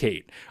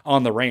replicate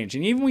on the range.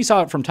 And even we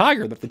saw it from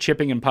Tiger, that the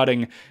chipping and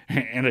putting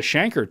and a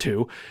shank or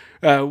two,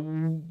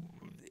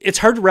 it's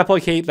hard to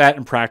replicate that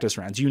in practice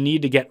rounds. You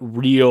need to get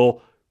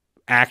real,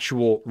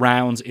 actual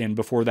rounds in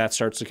before that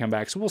starts to come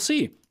back. So we'll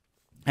see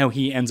how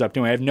he ends up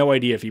doing. I have no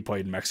idea if he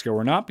played in Mexico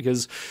or not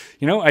because,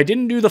 I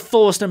didn't do the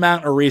fullest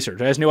amount of research.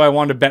 I just knew I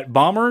wanted to bet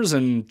Bombers,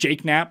 and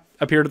Jake Knapp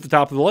appeared at the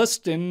top of the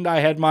list, and I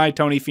had my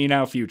Tony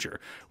Finau future,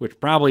 which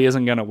probably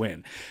isn't going to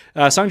win.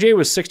 Sungjae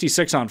was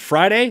 66 on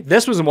Friday.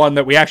 This was the one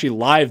that we actually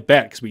live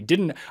bet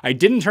because I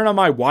didn't turn on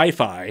my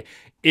Wi-Fi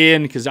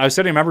because I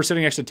remember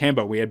sitting next to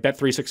Tambo. We had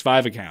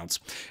Bet365 accounts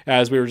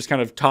as we were just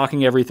kind of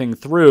talking everything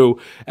through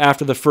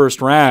after the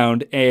first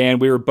round, and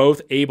we were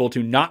both able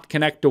to not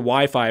connect to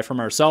Wi-Fi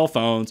from our cell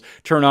phones,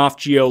 turn off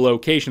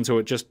geolocation, so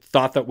it just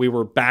thought that we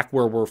were back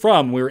where we're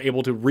from. We were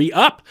able to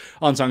re-up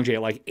on Sungjae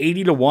at like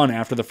 80-1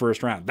 after the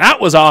first round.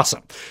 That was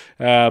awesome.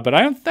 But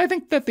I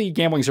think that the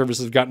gambling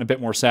services have gotten a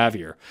bit more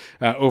savvier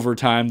over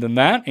time than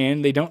that,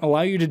 and they don't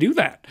allow you to do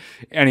that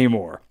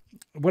anymore.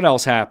 What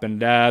else happened?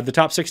 The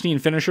top 16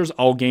 finishers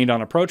all gained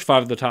on approach.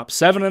 5 of the top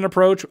 7 in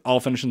approach all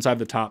finished inside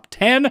the top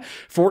 10.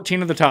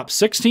 14 of the top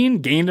 16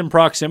 gained in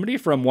proximity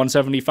from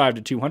 175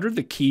 to 200,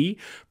 the key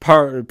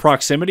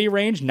proximity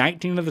range.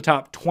 19 of the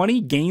top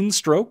 20 gained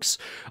strokes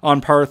on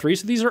par 3.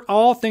 So these are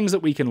all things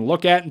that we can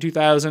look at in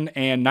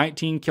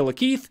 2019. Killa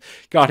Keith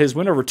got his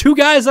win over 2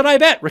 guys that I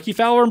bet, Ricky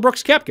Fowler and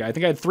Brooks Koepka. I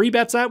think I had 3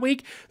 bets that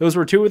week. Those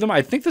were 2 of them.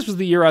 I think this was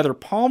the year either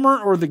Palmer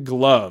or the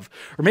Glove,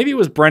 or maybe it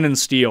was Brennan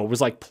Steele. It was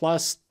like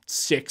plus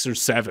 6 or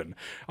 7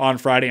 on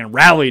Friday and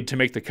rallied to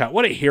make the cut.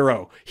 What a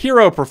hero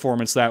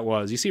performance that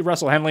was. You see,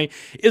 Russell Henley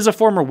is a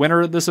former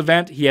winner at this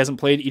event. He hasn't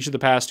played each of the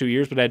past 2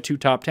 years, but had 2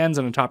 top 10s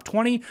and a top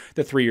 20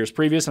 the 3 years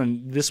previous.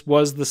 And this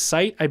was the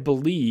site, I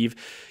believe,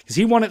 because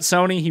he won at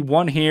Sony. He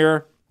won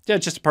here. Yeah,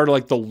 it's just a part of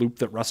like the loop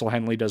that Russell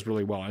Henley does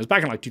really well. It was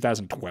back in like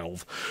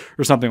 2012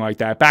 or something like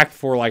that. Back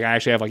before I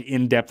actually have like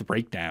in-depth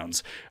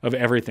breakdowns of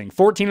everything.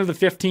 14 of the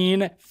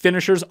 15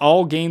 finishers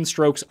all gained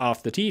strokes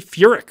off the tee.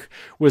 Furyk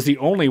was the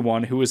only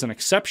one who was an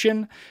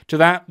exception to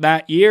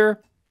that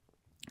year.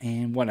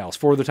 And what else?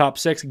 4 of the top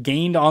 6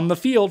 gained on the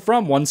field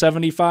from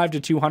 175 to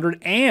 200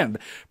 and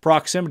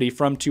proximity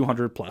from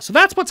 200 plus. So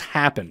that's what's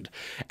happened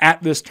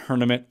at this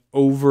tournament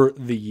over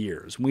the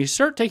years. When we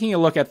start taking a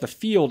look at the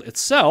field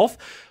itself,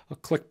 I'll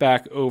click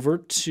back over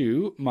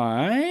to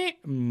my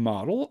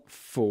model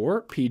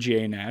for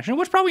PGA National,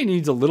 which probably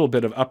needs a little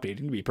bit of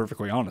updating, to be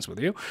perfectly honest with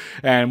you.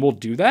 And we'll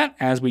do that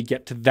as we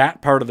get to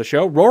that part of the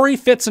show. Rory,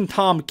 Fitz, and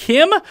Tom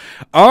Kim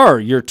are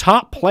your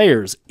top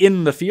players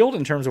in the field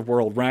in terms of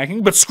world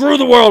ranking. But screw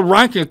the world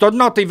rankings. They're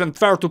not even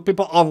fair to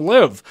people on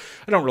Live.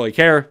 I don't really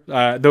care.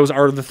 Those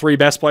are the 3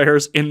 best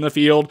players in the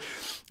field.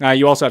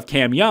 You also have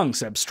Cam Young,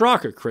 Seb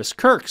Straka, Chris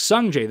Kirk,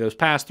 Sungjae. Those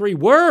past 3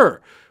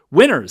 were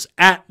winners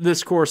at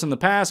this course in the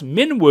past.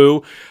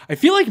 Minwoo, I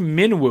feel like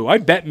I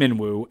bet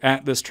Minwoo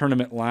at this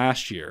tournament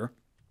last year,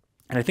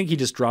 and I think he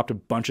just dropped a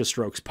bunch of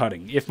strokes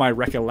putting, if my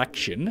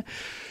recollection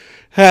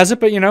has it,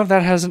 but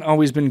that hasn't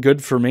always been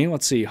good for me.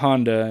 Let's see,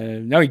 Honda,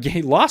 no,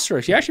 he lost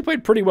strokes. He actually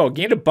played pretty well.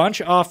 Gained a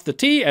bunch off the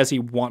tee, as he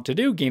want to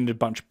do. Gained a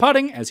bunch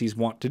putting, as he's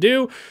want to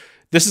do.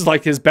 This is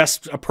like his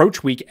best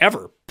approach week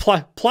ever.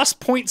 Plus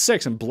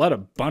 0.6 and bled a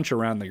bunch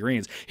around the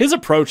greens. His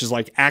approach is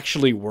like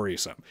actually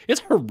worrisome.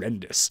 It's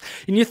horrendous.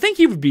 And you think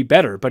he would be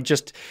better, but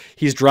just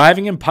he's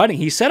driving and putting.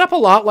 He set up a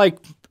lot like,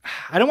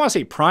 I don't want to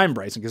say Prime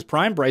Bryson, because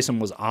Prime Bryson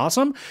was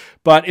awesome,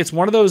 but it's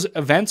one of those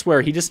events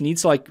where he just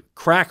needs to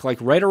crack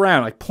right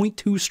around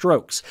 0.2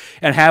 strokes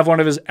and have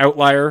one of his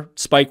outlier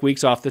spike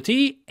weeks off the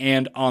tee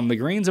and on the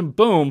greens, and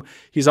boom,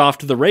 he's off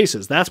to the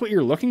races. That's what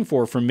you're looking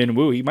for from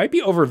Minwoo. He might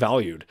be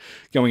overvalued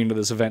going into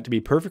this event, to be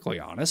perfectly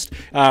honest.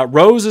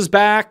 Rose is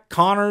back,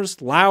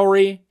 Connors,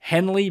 Lowry,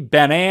 Henley,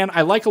 Ben Ann.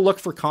 I like a look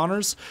for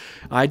Connors.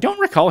 I don't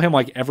recall him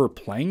ever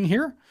playing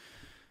here.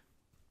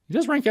 He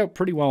does rank out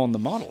pretty well in the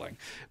modeling,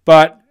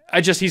 but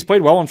he's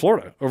played well in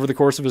Florida over the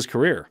course of his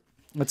career.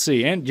 Let's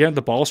see. And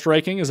the ball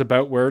striking is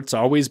about where it's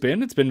always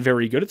been. It's been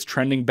very good. It's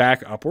trending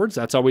back upwards.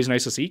 That's always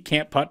nice to see.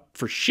 Can't putt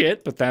for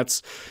shit, but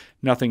that's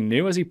nothing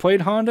new. As he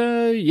played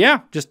Honda,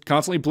 just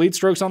constantly bleed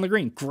strokes on the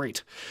green.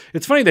 Great.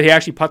 It's funny that he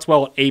actually putts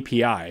well at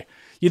API.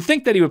 You'd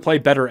think that he would play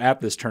better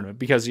at this tournament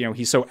because,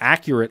 he's so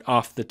accurate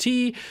off the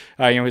tee.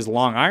 His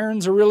long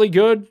irons are really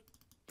good.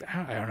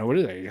 I don't know what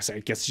it is. I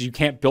guess you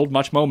can't build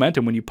much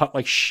momentum when you putt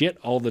like shit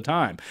all the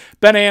time.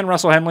 Ben An,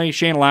 Russell Henley,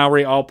 Shane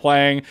Lowry all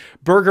playing.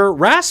 Berger,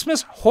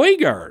 Rasmus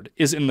Højgaard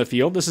is in the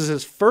field. This is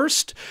his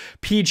first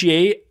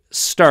PGA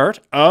start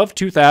of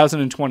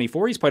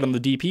 2024. He's played on the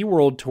DP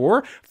World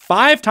Tour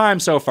 5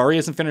 times so far. He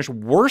hasn't finished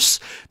worse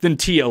than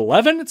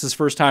T11. It's his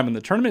first time in the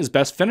tournament. His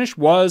best finish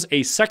was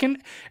a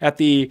second at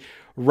the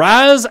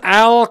Ras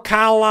Al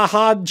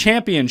Khalilahad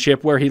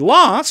Championship, where he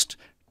lost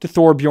to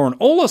Thorbjorn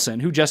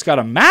Olesen, who just got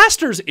a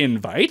Masters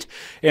invite,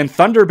 and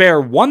Thunder Bear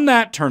won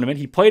that tournament.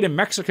 He played in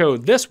Mexico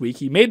this week.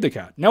 He made the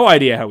cut. No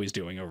idea how he's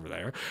doing over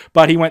there,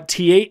 but he went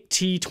T8,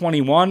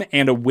 T21,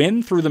 and a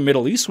win through the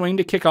Middle East swing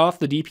to kick off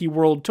the DP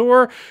World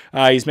Tour.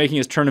 He's making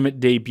his tournament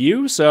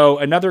debut, so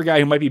another guy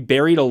who might be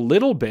buried a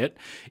little bit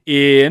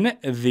in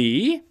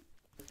the,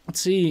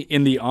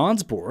 in the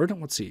odds board.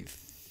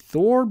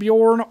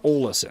 Thorbjorn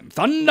Olesen,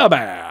 Thunder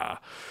Bear.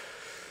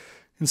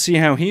 And see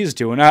how he's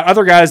doing.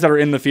 Other guys that are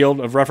in the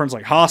field of reference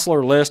like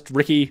Hostler, List,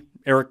 Ricky,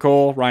 Eric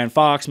Cole, Ryan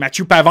Fox,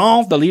 Mathieu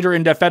Pavon, the leader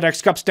in the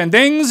FedEx Cup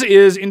standings,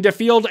 is in the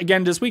field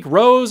again this week.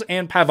 Rose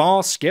and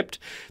Pavon skipped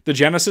the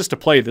Genesis to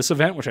play this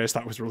event, which I just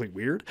thought was really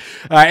weird.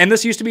 And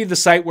this used to be the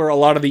site where a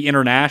lot of the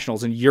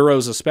internationals and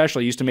Euros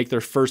especially used to make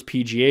their first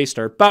PGA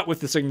start. But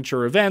with the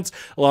signature events,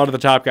 a lot of the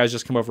top guys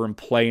just come over and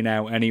play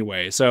now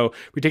anyway. So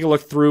we take a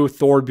look through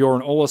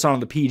Thorbjorn Olesen on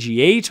the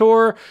PGA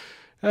Tour.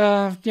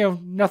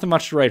 Nothing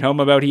much to write home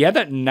about. He had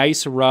that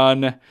nice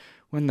run.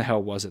 When the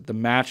hell was it? The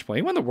match play.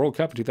 He won the World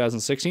Cup in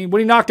 2016 when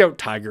he knocked out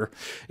Tiger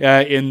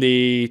in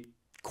the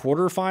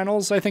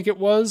quarterfinals, I think it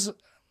was.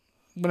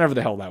 Whenever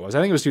the hell that was. I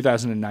think it was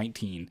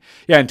 2019.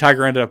 Yeah, and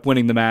Tiger ended up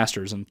winning the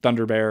Masters, and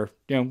Thunder Bear,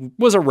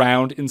 was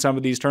around in some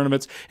of these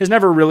tournaments. Has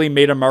never really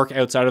made a mark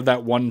outside of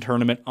that one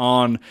tournament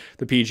on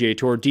the PGA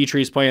Tour.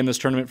 Dietrich's playing this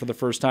tournament for the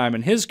first time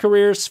in his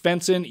career.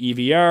 Svensson,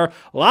 EVR.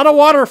 A lot of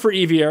water for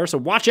EVR, so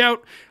watch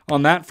out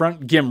on that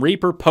front. Gim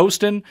Reaper,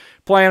 Poston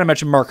playing. I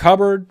mentioned Mark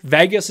Hubbard.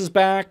 Vegas is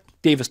back.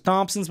 Davis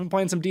Thompson's been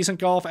playing some decent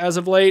golf as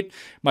of late.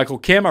 Michael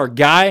Kim, our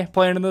guy,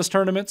 playing in this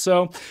tournament.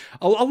 So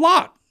a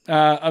lot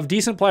of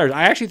decent players.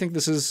 I actually think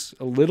this is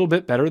a little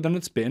bit better than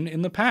it's been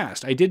in the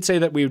past. I did say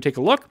that we would take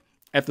a look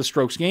at the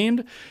strokes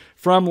gained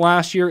from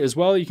last year as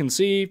well. You can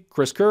see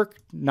Chris Kirk,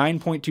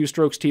 9.2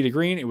 strokes tee to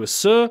green. It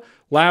was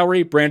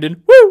Lowry,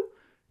 Brandon,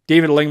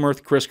 David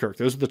Lingmerth, Chris Kirk.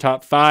 Those are the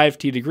top 5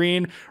 tee to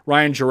green.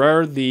 Ryan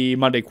Gerard, the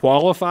Monday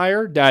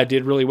qualifier,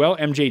 did really well.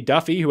 MJ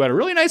Duffy, who had a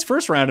really nice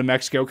first round in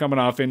Mexico coming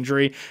off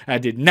injury,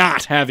 did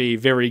not have a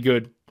very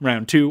good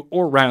round 2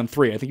 or round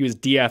 3. I think he was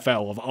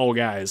DFL of all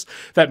guys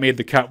that made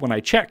the cut when I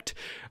checked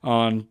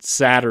on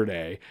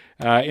Saturday.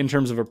 In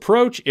terms of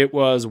approach, it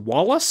was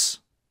Wallace.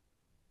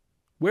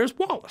 Where's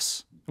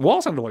Wallace?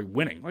 Wallace ended up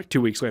winning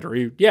 2 weeks later.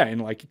 In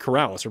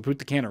Corrales or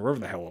Punta Cana, wherever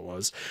the hell it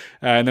was.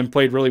 And then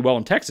played really well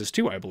in Texas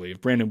too, I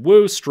believe. Brandon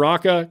Wu,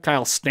 Straka,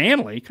 Kyle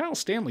Stanley. Kyle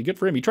Stanley, good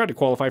for him. He tried to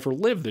qualify for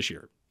LIV this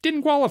year.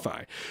 Didn't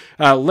qualify.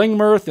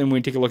 Lingmerth, and we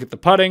take a look at the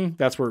putting.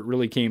 That's where it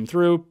really came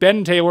through.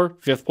 Ben Taylor,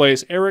 5th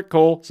place. Eric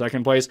Cole,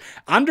 2nd place.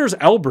 Anders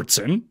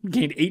Albertson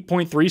gained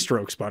 8.3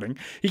 strokes putting.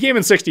 He came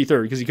in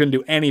 63rd because he couldn't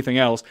do anything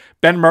else.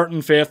 Ben Martin,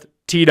 5th.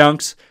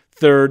 T-Dunks,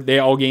 3rd. They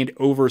all gained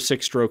over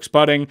 6 strokes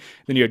putting.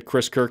 Then you had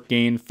Chris Kirk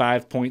gain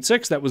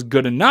 5.6. That was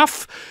good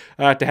enough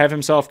to have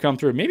himself come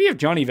through. Maybe if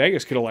Johnny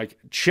Vegas could have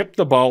chipped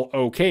the ball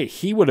okay,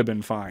 he would have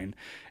been fine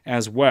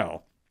as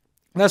well.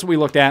 And that's what we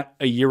looked at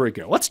a year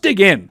ago. Let's dig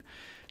in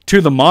to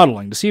the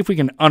modeling to see if we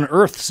can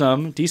unearth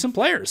some decent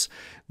players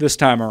this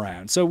time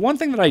around. So one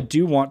thing that I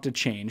do want to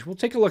change, we'll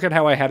take a look at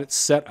how I had it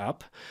set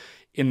up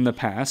in the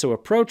past. So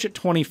approach at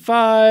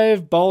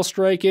 25, ball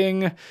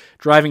striking,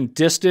 driving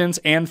distance,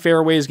 and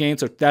fairways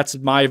gained. So that's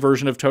my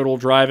version of total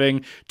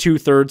driving.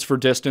 2/3 for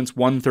distance,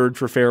 1/3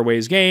 for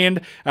fairways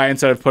gained.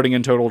 Instead of putting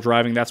in total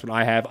driving, that's what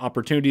I have.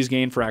 Opportunities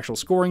gained for actual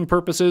scoring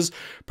purposes.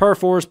 Par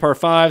 4s, par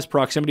 5s,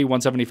 proximity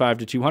 175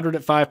 to 200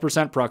 at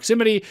 5%,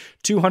 proximity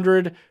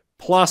 200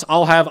 plus.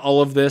 I'll have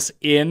all of this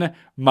in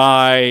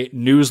my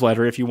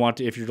newsletter if you're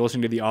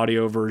listening to the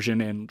audio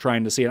version and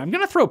trying to see it. I'm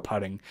going to throw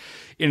putting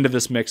into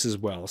this mix as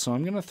well. So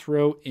I'm going to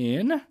throw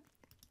in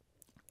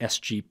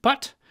SG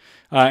Putt.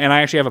 And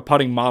I actually have a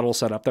putting model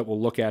set up that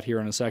we'll look at here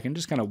in a second.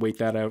 Just kind of wait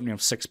that out,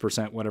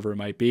 6%, whatever it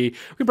might be.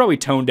 We can probably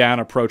tone down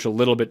approach a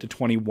little bit to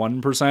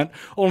 21%,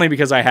 only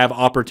because I have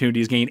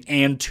opportunities gained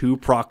and 2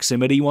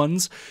 proximity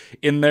ones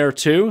in there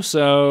too.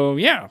 So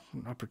yeah,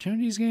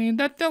 opportunities gained,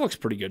 that looks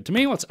pretty good to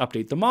me. Let's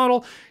update the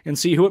model and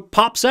see who it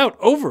pops out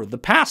over the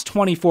past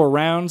 24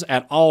 rounds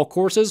at all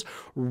courses.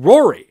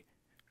 Rory,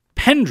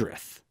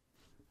 Pendrith,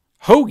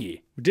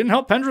 Hoagie, didn't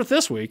help Pendrith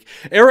this week,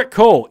 Eric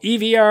Cole,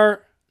 EVR,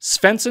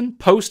 Svensson,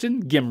 Poston,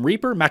 Gim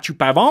Reaper, Mathieu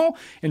Pavon,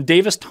 and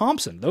Davis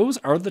Thompson. Those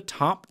are the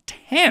top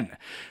 10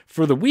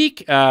 for the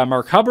week.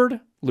 Mark Hubbard,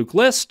 Luke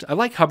List. I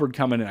like Hubbard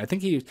coming in. I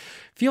think he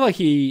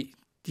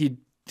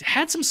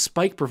had some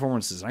spike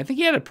performances. And I think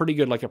he had a pretty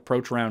good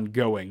approach round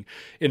going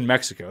in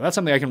Mexico. That's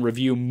something I can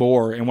review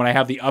more. And when I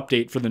have the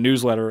update for the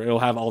newsletter, it'll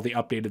have all the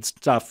updated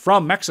stuff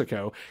from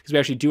Mexico because we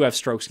actually do have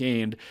strokes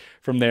gained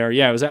from there.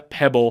 Yeah, it was at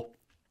Pebble.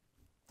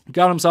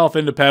 Got himself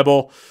into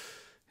Pebble.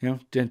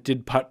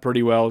 did putt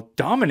pretty well,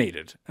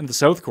 dominated in the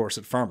South Course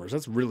at Farmers.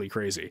 That's really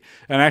crazy.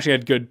 And actually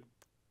had good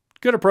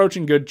approach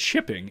and good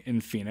chipping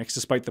in Phoenix,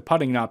 despite the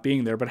putting not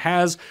being there, but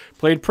has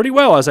played pretty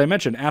well, as I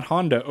mentioned, at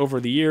Honda over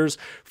the years.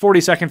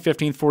 42nd,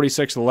 15th,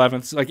 46th,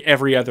 11th, like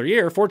every other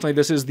year. Fortunately,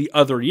 this is the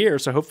other year,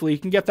 so hopefully he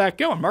can get that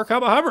going. Mark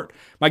Hubba Hubbard,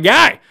 my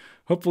guy.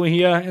 Hopefully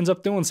he ends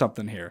up doing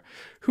something here.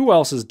 Who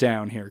else is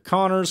down here?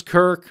 Connors,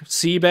 Kirk,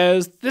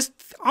 Seabez. This,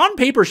 on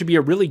paper, should be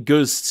a really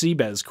good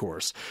Seabez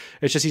course.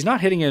 It's just he's not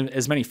hitting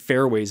as many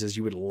fairways as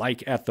you would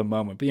like at the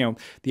moment. But,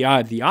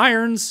 the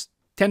irons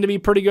tend to be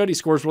pretty good. He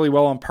scores really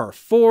well on par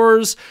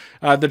fours.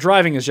 The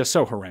driving is just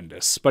so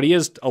horrendous, but he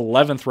is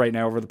 11th right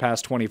now over the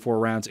past 24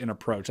 rounds in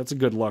approach. That's a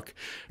good look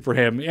for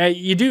him.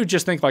 You do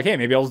just think like, hey,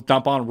 maybe I'll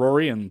dump on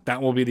Rory and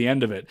that will be the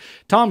end of it.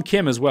 Tom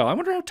Kim as well. I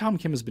wonder how Tom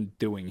Kim has been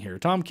doing here.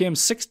 Tom Kim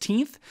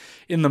 16th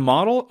in the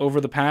model over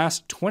the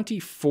past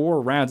 24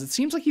 rounds. It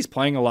seems like he's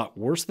playing a lot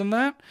worse than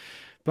that.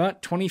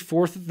 But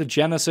 24th at the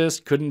Genesis,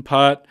 couldn't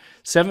putt.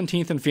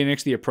 17th in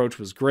Phoenix, the approach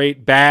was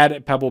great. Bad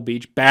at Pebble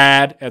Beach,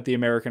 bad at the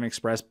American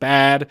Express,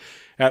 bad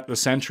at the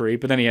Century.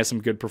 But then he has some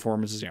good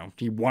performances.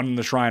 He won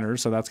the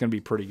Shriners, so that's going to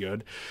be pretty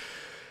good.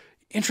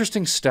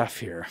 Interesting stuff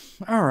here.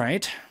 All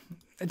right.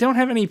 I don't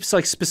have any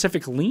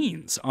specific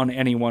leans on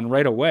anyone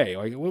right away.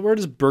 Where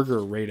does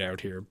Berger rate out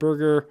here?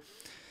 Berger,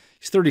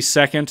 he's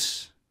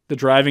 32nd. The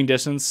driving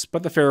distance,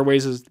 but the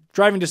fairways is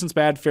driving distance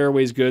bad,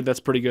 fairways good. That's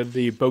pretty good.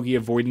 The bogey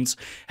avoidance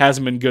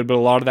hasn't been good, but a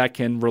lot of that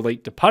can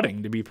relate to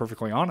putting, to be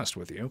perfectly honest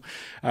with you.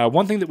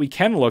 One thing that we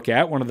can look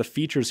at, one of the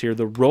features here,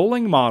 the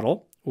rolling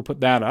model, we'll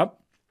put that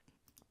up.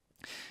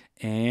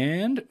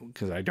 And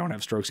because I don't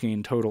have strokes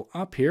gained total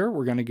up here,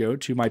 we're going to go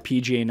to my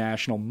PGA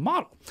National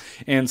model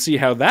and see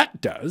how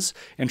that does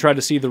and try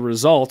to see the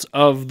results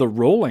of the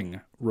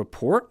rolling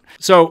report.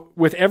 So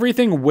with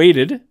everything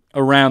weighted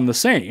around the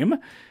same,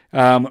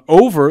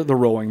 over the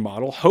rolling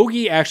model,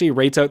 Hoagie actually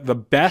rates out the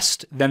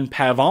best, then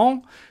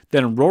Pavon,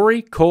 then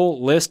Rory,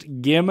 Cole, List,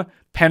 Gim,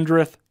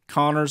 Pendrith,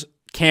 Connors,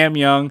 Cam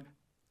Young,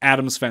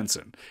 Adam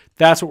Svensson.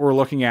 That's what we're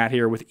looking at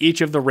here with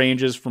each of the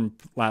ranges from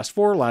last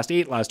 4, last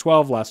 8, last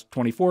 12, last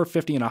 24,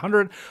 50, and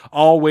 100,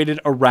 all weighted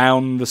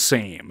around the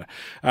same.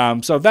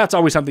 So that's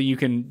always something you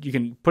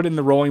can put in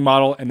the rolling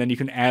model, and then you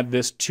can add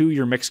this to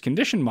your mixed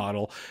condition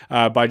model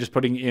by just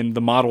putting in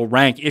the model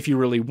rank if you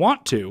really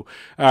want to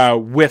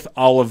with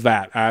all of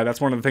that.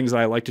 That's one of the things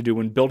that I like to do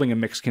when building a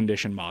mixed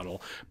condition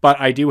model.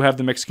 But I do have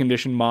the mixed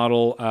condition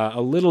model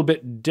a little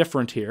bit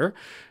different here.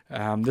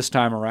 This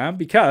time around,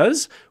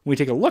 because when we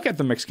take a look at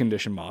the mixed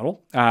condition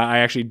model, I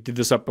actually did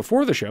this up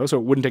before the show, so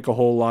it wouldn't take a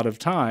whole lot of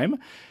time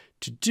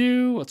to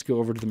do. Let's go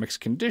over to the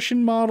mixed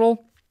condition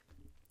model.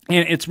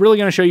 And it's really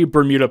going to show you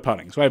Bermuda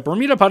putting. So I have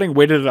Bermuda putting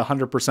weighted at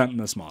 100% in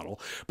this model.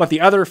 But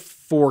the other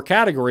 4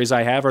 categories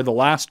I have are the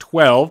last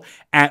 12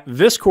 at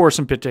this course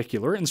in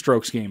particular in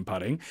strokes gained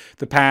putting,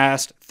 the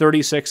past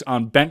 36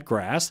 on bent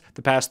grass,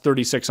 the past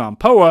 36 on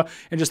POA,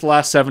 and just the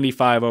last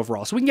 75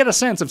 overall. So we can get a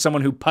sense of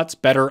someone who puts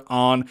better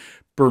on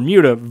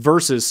Bermuda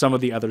versus some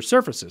of the other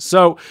surfaces.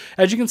 So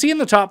as you can see in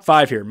the top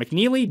 5 here,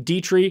 McNeely,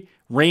 Dietrich,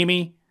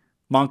 Ramey,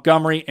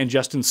 Montgomery, and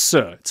Justin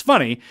Suh. It's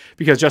funny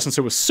because Justin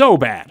Suh was so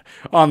bad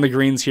on the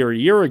greens here a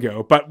year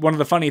ago, but one of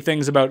the funny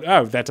things about,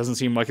 that doesn't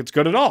seem like it's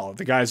good at all.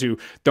 The guys who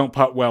don't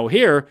putt well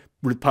here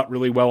putt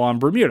really well on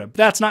Bermuda. But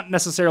that's not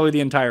necessarily the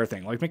entire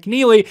thing. Like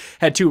McNeely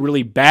had 2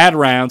 really bad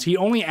rounds. He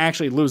only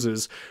actually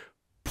loses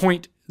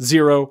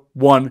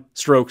 0.01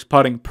 strokes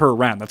putting per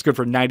round. That's good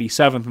for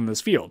 97th in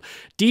this field.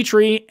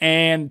 Dietrich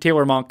and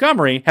Taylor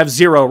Montgomery have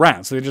 0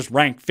 rounds, so they just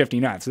rank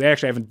 59th. So they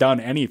actually haven't done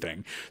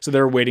anything. So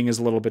their weighting is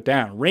a little bit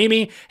down.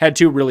 Ramey had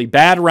 2 really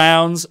bad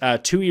rounds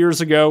 2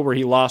 years ago where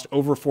he lost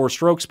over 4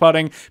 strokes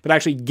putting, but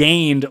actually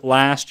gained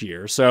last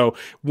year. So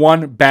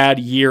one bad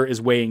year is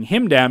weighing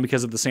him down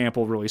because of the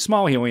sample really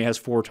small. He only has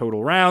 4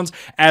 total rounds,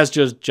 as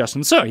does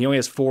Justin Suh. He only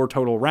has 4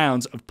 total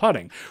rounds of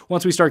putting.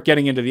 Once we start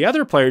getting into the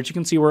other players, you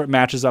can see where it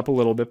matches up a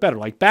little bit better.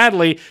 Like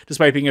Badley,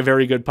 despite being a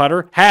very good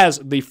putter, has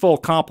the full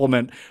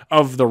complement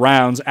of the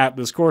rounds at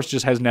this course,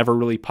 just has never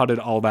really putted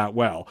all that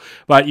well.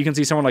 But you can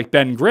see someone like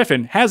Ben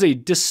Griffin has a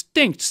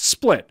distinct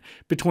split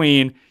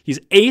between, he's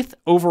 8th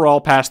overall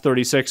past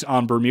 36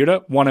 on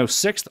Bermuda,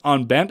 106th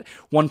on bent,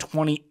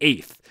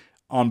 128th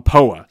on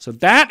POA. So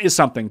that is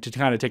something to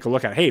kind of take a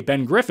look at. Hey,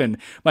 Ben Griffin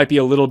might be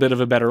a little bit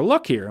of a better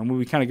look here. And when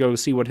we kind of go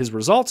see what his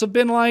results have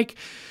been like,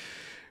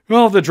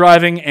 well, the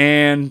driving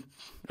and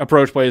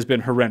approach play has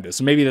been horrendous.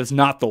 So maybe that's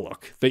not the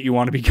look that you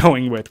want to be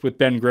going with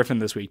Ben Griffin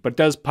this week, but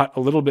does putt a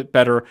little bit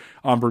better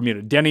on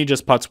Bermuda. Denny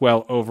just putts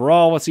well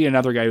overall. Let's see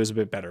another guy who's a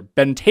bit better.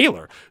 Ben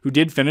Taylor, who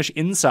did finish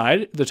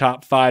inside the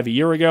top 5 a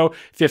year ago,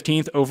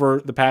 15th over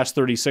the past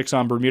 36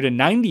 on Bermuda,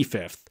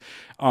 95th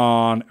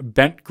on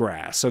bent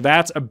grass. So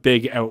that's a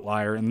big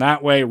outlier in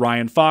that way.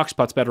 Ryan Fox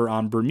putts better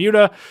on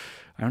Bermuda.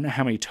 I don't know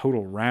how many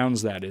total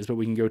rounds that is, but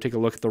we can go take a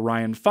look at the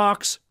Ryan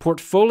Fox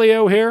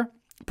portfolio here.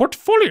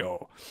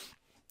 Portfolio.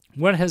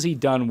 What has he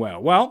done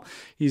well? Well,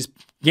 he's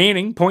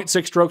gaining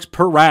 0.6 strokes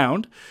per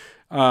round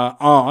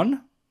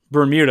on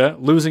Bermuda,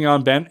 losing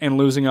on bent and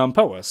losing on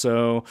POA.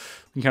 So you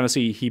can kind of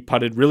see he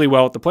putted really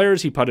well at the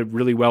Players. He putted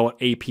really well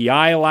at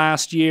API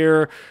last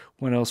year.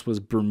 What else was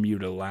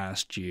Bermuda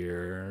last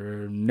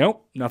year?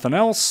 Nope, nothing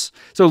else.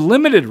 So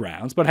limited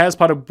rounds, but has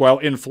putted well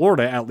in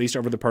Florida, at least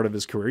over the part of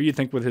his career. You'd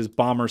think with his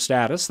bomber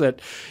status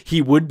that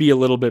he would be a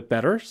little bit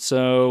better.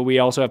 So we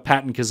also have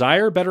Patton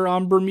Kizzire, better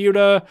on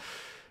Bermuda.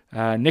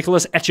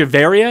 Nicholas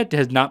Echeverria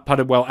has not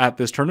putted well at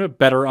this tournament,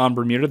 better on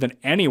Bermuda than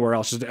anywhere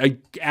else. Just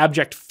an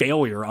abject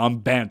failure on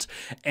bent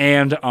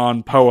and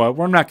on POA.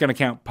 We're not going to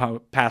count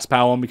past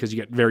Powell because you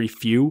get very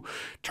few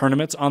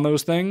tournaments on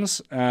those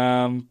things.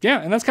 And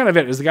that's kind of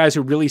it, is the guys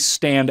who really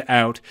stand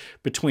out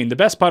between the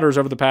best putters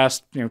over the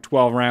past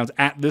 12 rounds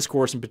at this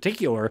course in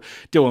particular.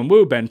 Dylan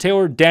Wu, Ben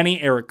Taylor,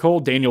 Denny, Eric Cole,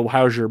 Daniel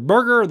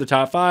Hauser-Berger, the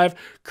top 5,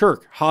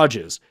 Kirk,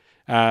 Hodges,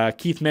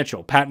 Keith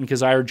Mitchell, Patton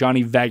Kizzire,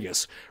 Johnny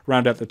Vegas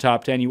round out the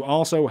top 10. You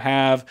also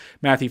have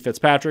Matthew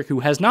Fitzpatrick,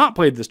 who has not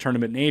played this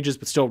tournament in ages,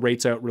 but still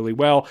rates out really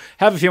well.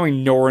 Have a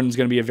feeling Noren's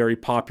going to be a very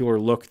popular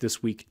look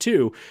this week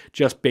too,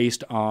 just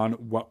based on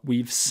what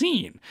we've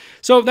seen.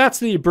 So that's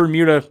the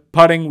Bermuda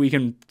putting. We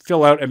can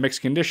fill out a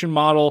mixed condition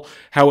model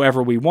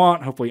however we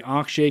want. Hopefully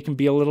Akshay can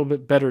be a little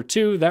bit better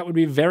too. That would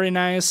be very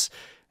nice.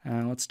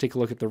 Let's take a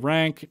look at the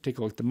rank, take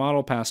a look at the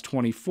model past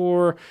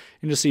 24,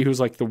 and just see who's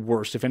like the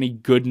worst. If any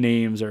good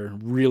names are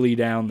really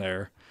down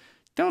there.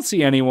 Don't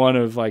see anyone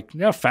of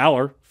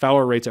Fowler.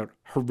 Fowler rates out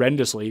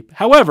horrendously.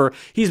 However,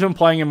 he's been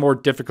playing in more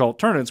difficult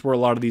tournaments where a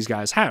lot of these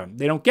guys haven't.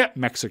 They don't get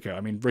Mexico.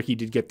 I mean, Ricky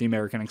did get the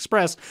American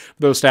Express.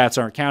 Those stats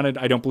aren't counted.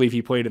 I don't believe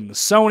he played in the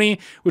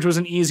Sony, which was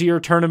an easier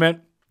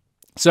tournament.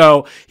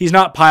 So he's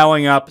not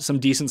piling up some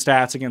decent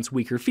stats against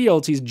weaker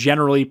fields. He's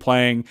generally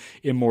playing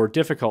in more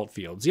difficult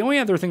fields. The only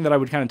other thing that I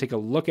would kind of take a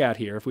look at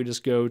here, if we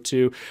just go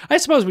to, I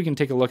suppose we can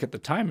take a look at the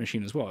Time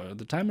Machine as well. Are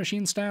the Time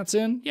Machine stats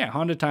in? Yeah,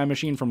 Honda Time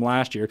Machine from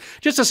last year,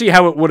 just to see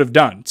how it would have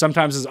done.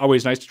 Sometimes it's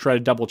always nice to try to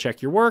double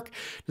check your work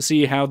to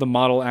see how the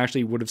model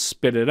actually would have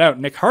spit it out.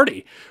 Nick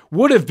Hardy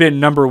would have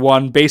been number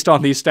 1 based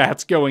on these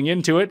stats going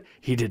into it.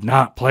 He did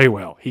not play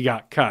well. He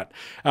got cut.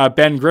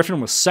 Ben Griffin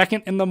was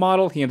 2nd in the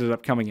model. He ended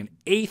up coming in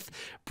 8th.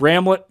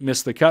 Bramlett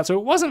missed the cut, so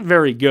it wasn't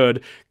very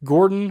good.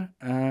 Gordon,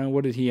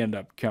 what did he end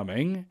up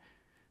coming?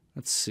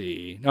 Let's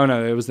see. Oh,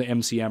 no, it was the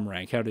MCM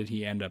rank. How did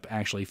he end up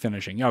actually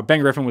finishing? Oh,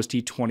 Ben Griffin was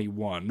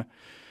T21.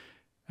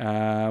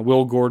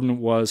 Will Gordon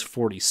was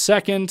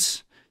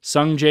 42nd.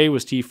 Sung Jae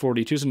was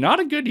T42, so not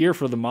a good year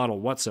for the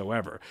model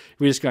whatsoever.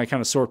 We just got to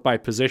kind of sort by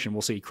position.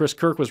 We'll see. Chris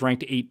Kirk was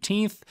ranked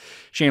 18th.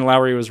 Shane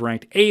Lowry was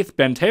ranked 8th.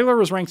 Ben Taylor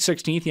was ranked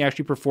 16th. He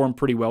actually performed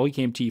pretty well. He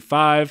came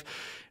T5.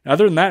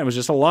 Other than that, it was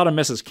just a lot of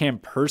misses. Cam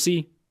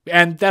Percy.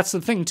 And that's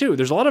the thing, too.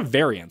 There's a lot of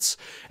variance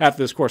at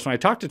this course. When I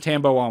talked to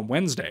Tambo on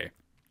Wednesday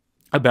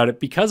about it,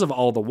 because of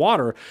all the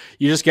water,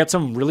 you just get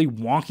some really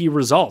wonky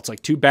results.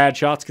 Like 2 bad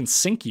shots can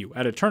sink you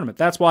at a tournament.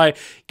 That's why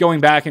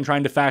going back and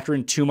trying to factor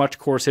in too much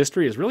course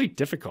history is really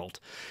difficult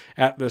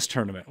at this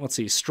tournament. Let's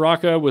see.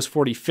 Straka was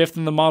 45th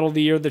in the model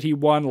the year that he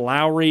won.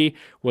 Lowry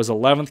was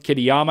 11th.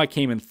 Kitayama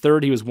came in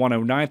 3rd. He was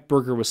 109th.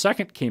 Berger was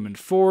 2nd, came in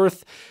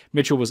 4th.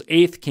 Mitchell was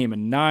 8th, came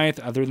in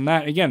 9th. Other than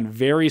that, again,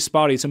 very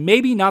spotty. So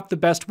maybe not the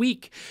best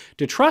week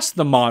to trust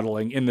the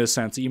modeling in this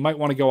sense. That you might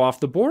want to go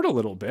off the board a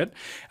little bit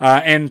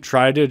and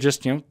try to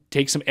just,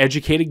 take some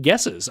educated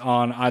guesses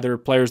on either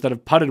players that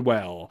have putted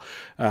well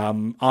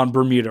on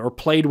Bermuda or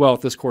played well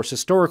at this course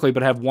historically,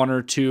 but have 1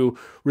 or 2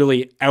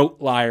 really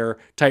outlier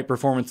type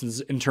performances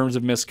in terms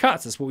of missed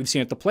cuts. That's what we've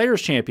seen at the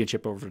Players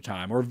Championship over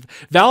time. Or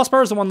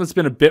Valspar is the one that's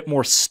been a bit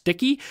more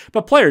sticky,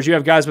 but players, you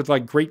have guys with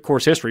great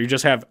course history. You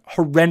just have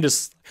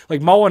horrendous,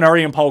 like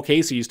Molinari and Paul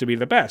Casey used to be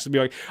the best. It'd be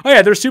like, oh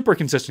yeah, they're super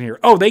consistent here.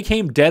 Oh, they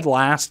came dead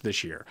last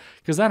this year,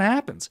 because that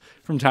happens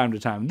from time to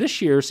time.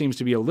 This year seems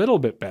to be a little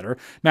bit better.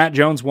 Matt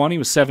Jones won. He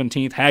was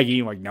 17th.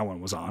 Haggy, no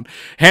one was on.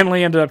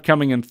 Henley ended up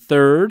coming in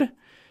 3rd.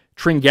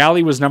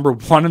 Tringali was number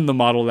 1 in the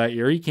model that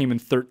year. He came in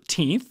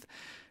 13th.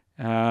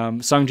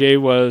 Sung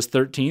Jae was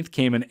 13th,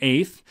 came in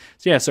 8th.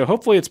 So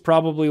hopefully it's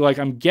probably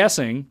I'm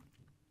guessing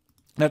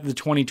that the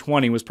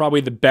 2020 was probably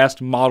the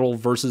best model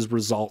versus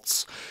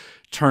results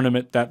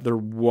tournament that there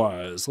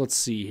was. Let's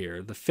see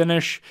here. The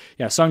finish.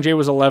 Yeah, Sung Jae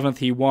was 11th.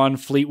 He won.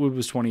 Fleetwood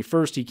was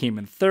 21st. He came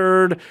in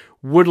 3rd.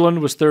 Woodland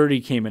was 3rd.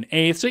 He came in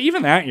 8th. So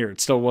even that year,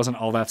 it still wasn't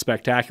all that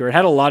spectacular. It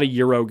had a lot of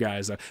Euro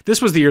guys.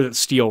 This was the year that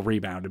Steele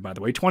rebounded, by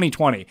the way.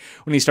 2020,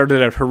 when he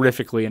started out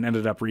horrifically and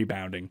ended up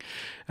rebounding.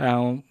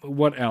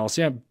 What else?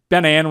 Yeah,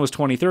 Ben Ann was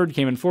 23rd,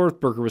 came in 4th.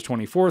 Berger was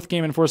 24th,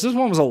 came in 4th. So this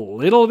one was a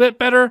little bit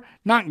better.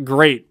 Not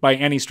great by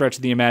any stretch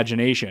of the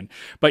imagination.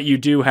 But you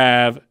do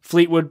have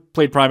Fleetwood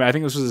played primary. I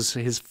think this was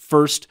his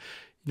first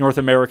North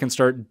American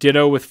start.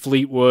 Ditto with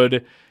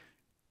Fleetwood.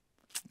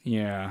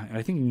 Yeah, and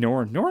I think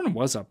Noren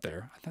was up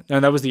there.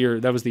 No, that was the year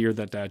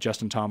that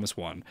Justin Thomas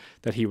won,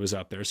 that he was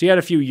up there. So he had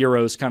a few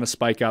Euros kind of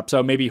spike up.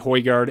 So maybe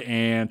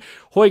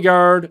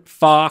Højgaard,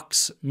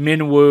 Fox,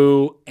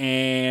 Minwoo,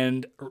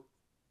 and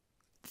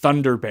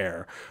Thunder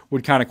Bear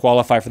would kind of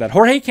qualify for that.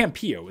 Jorge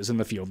Campillo is in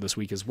the field this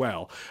week as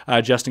well,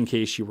 just in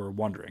case you were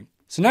wondering.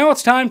 So now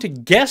it's time to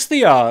guess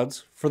the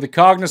odds for the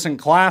Cognizant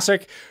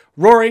Classic.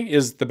 Rory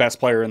is the best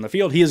player in the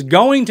field. He is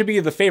going to be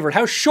the favorite.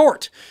 How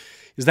short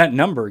is that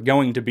number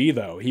going to be,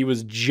 though? He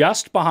was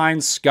just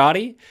behind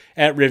Scotty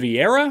at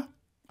Riviera.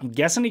 I'm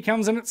guessing he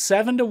comes in at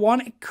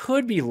 7-1. It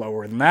could be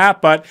lower than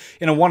that, but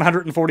in a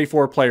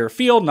 144-player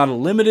field, not a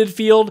limited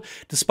field,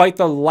 despite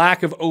the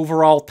lack of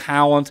overall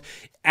talent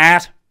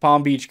at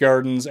Palm Beach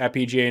Gardens at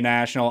PGA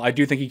National, I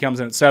do think he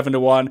comes in at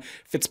 7-1.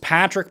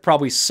 Fitzpatrick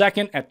probably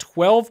second at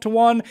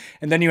 12-1.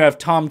 And then you have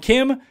Tom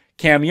Kim,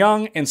 Cam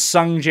Young, and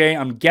Sung Jae.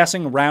 I'm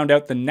guessing round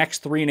out the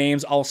next three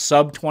names, all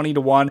sub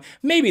 20-1.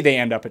 Maybe they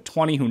end up at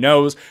 20, who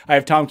knows? I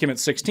have Tom Kim at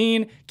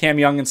 16, Cam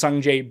Young and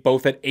Sung Jae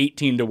both at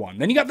 18-1.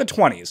 Then you got the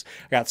 20s.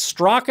 I got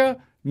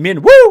Straka,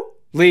 Min Woo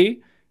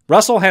Lee,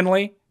 Russell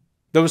Henley,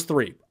 those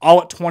three,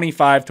 all at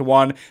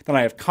 25-1. Then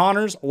I have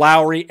Connors,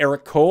 Lowry,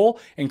 Eric Cole,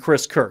 and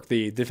Chris Kirk,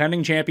 the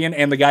defending champion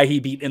and the guy he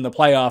beat in the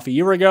playoff a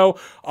year ago,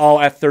 all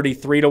at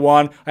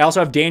 33-1. I also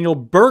have Daniel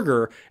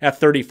Berger at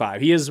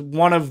 35. He is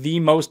one of the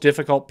most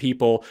difficult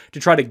people to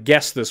try to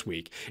guess this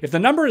week. If the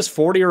number is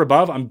 40 or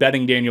above, I'm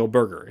betting Daniel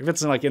Berger. If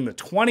it's like in the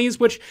 20s,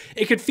 which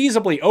it could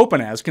feasibly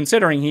open as,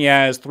 considering he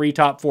has 3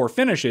 top 4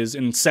 finishes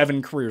in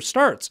 7 career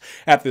starts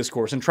at this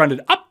course and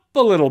trended up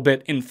a little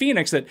bit in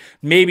Phoenix, that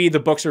maybe the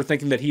books are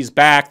thinking that he's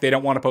back. They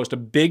don't want to post a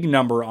big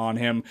number on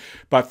him,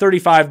 but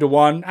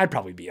 35-1, I'd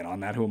probably be in on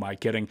that. Who am I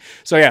kidding?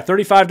 So yeah,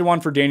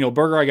 35-1 for Daniel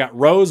Berger. I got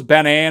Rose,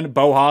 Ben An,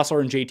 Bo Hossler,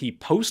 and JT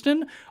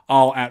Poston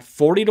all at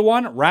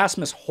 40-1.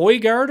 Rasmus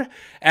Højgaard,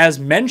 as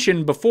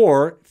mentioned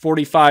before,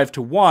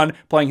 45-1,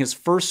 playing his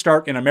first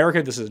start in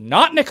America. This is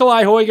not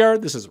Nikolai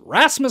Højgaard. This is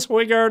Rasmus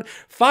Højgaard.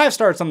 5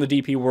 starts on the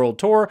DP World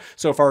Tour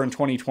so far in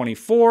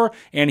 2024,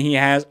 and he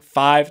has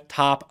 5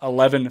 top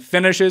 11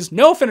 finishes.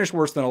 No finish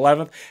worse than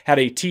 11th. Had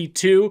a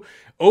T2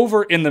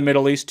 over in the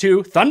Middle East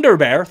too. Thunder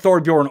Bear,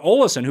 Thorbjorn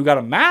Olesen, who got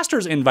a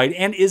Masters invite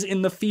and is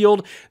in the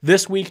field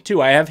this week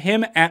too. I have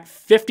him at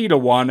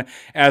 50-1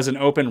 as an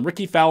open.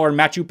 Ricky Fowler and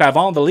Mathieu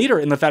Pavon, the leader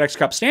in the FedEx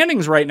Cup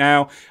standings right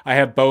now, I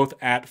have both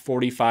at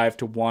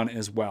 45-1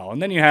 as well.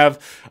 And then you have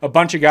a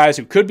bunch of guys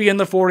who could be in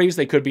the 40s,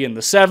 they could be in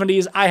the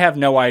 70s. I have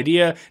no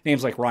idea.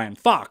 Names like Ryan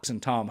Fox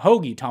and Tom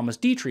Hoagie, Thomas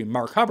Dietrich,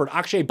 Mark Hubbard,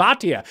 Akshay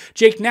Bhatia,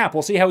 Jake Knapp.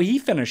 We'll see how he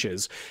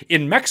finishes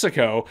in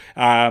Mexico.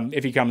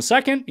 If he comes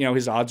second,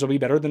 his odds will be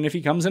better than if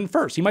he comes in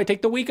first. He might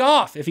take the week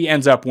off if he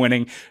ends up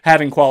winning,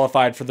 having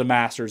qualified for the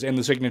Masters and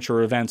the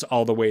signature events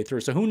all the way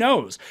through. So who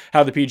knows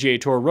how the PGA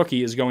Tour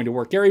rookie is going to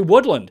work. Gary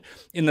Woodland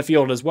in the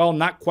field as well.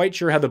 Not quite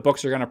sure how the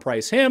books are going to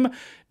price him.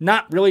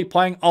 Not really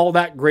playing all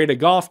that great a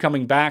golf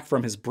coming back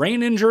from his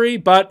brain injury,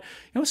 but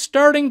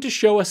starting to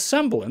show a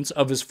semblance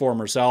of his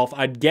former self.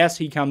 I'd guess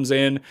he comes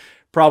in,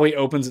 probably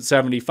opens at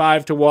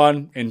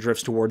 75-1 and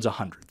drifts towards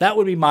 100. That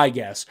would be my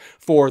guess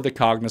for the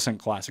Cognizant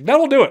Classic.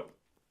 That'll do it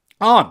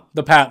on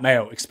the Pat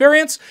Mayo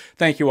Experience.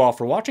 Thank you all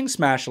for watching.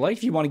 Smash a like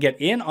if you want to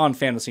get in on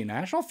Fantasy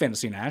National,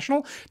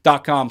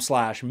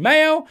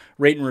 fantasynational.com/Mayo.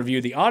 Rate and review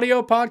the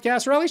audio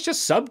podcast, or at least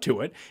just sub to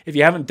it if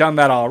you haven't done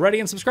that already,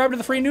 and subscribe to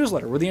the free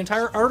newsletter where the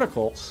entire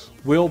article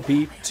will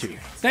be too.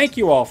 Thank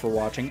you all for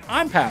watching.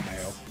 I'm Pat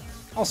Mayo.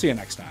 I'll see you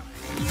next time.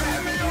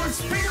 Pat Mayo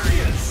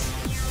Experience!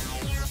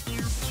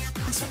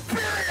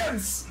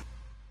 Experience!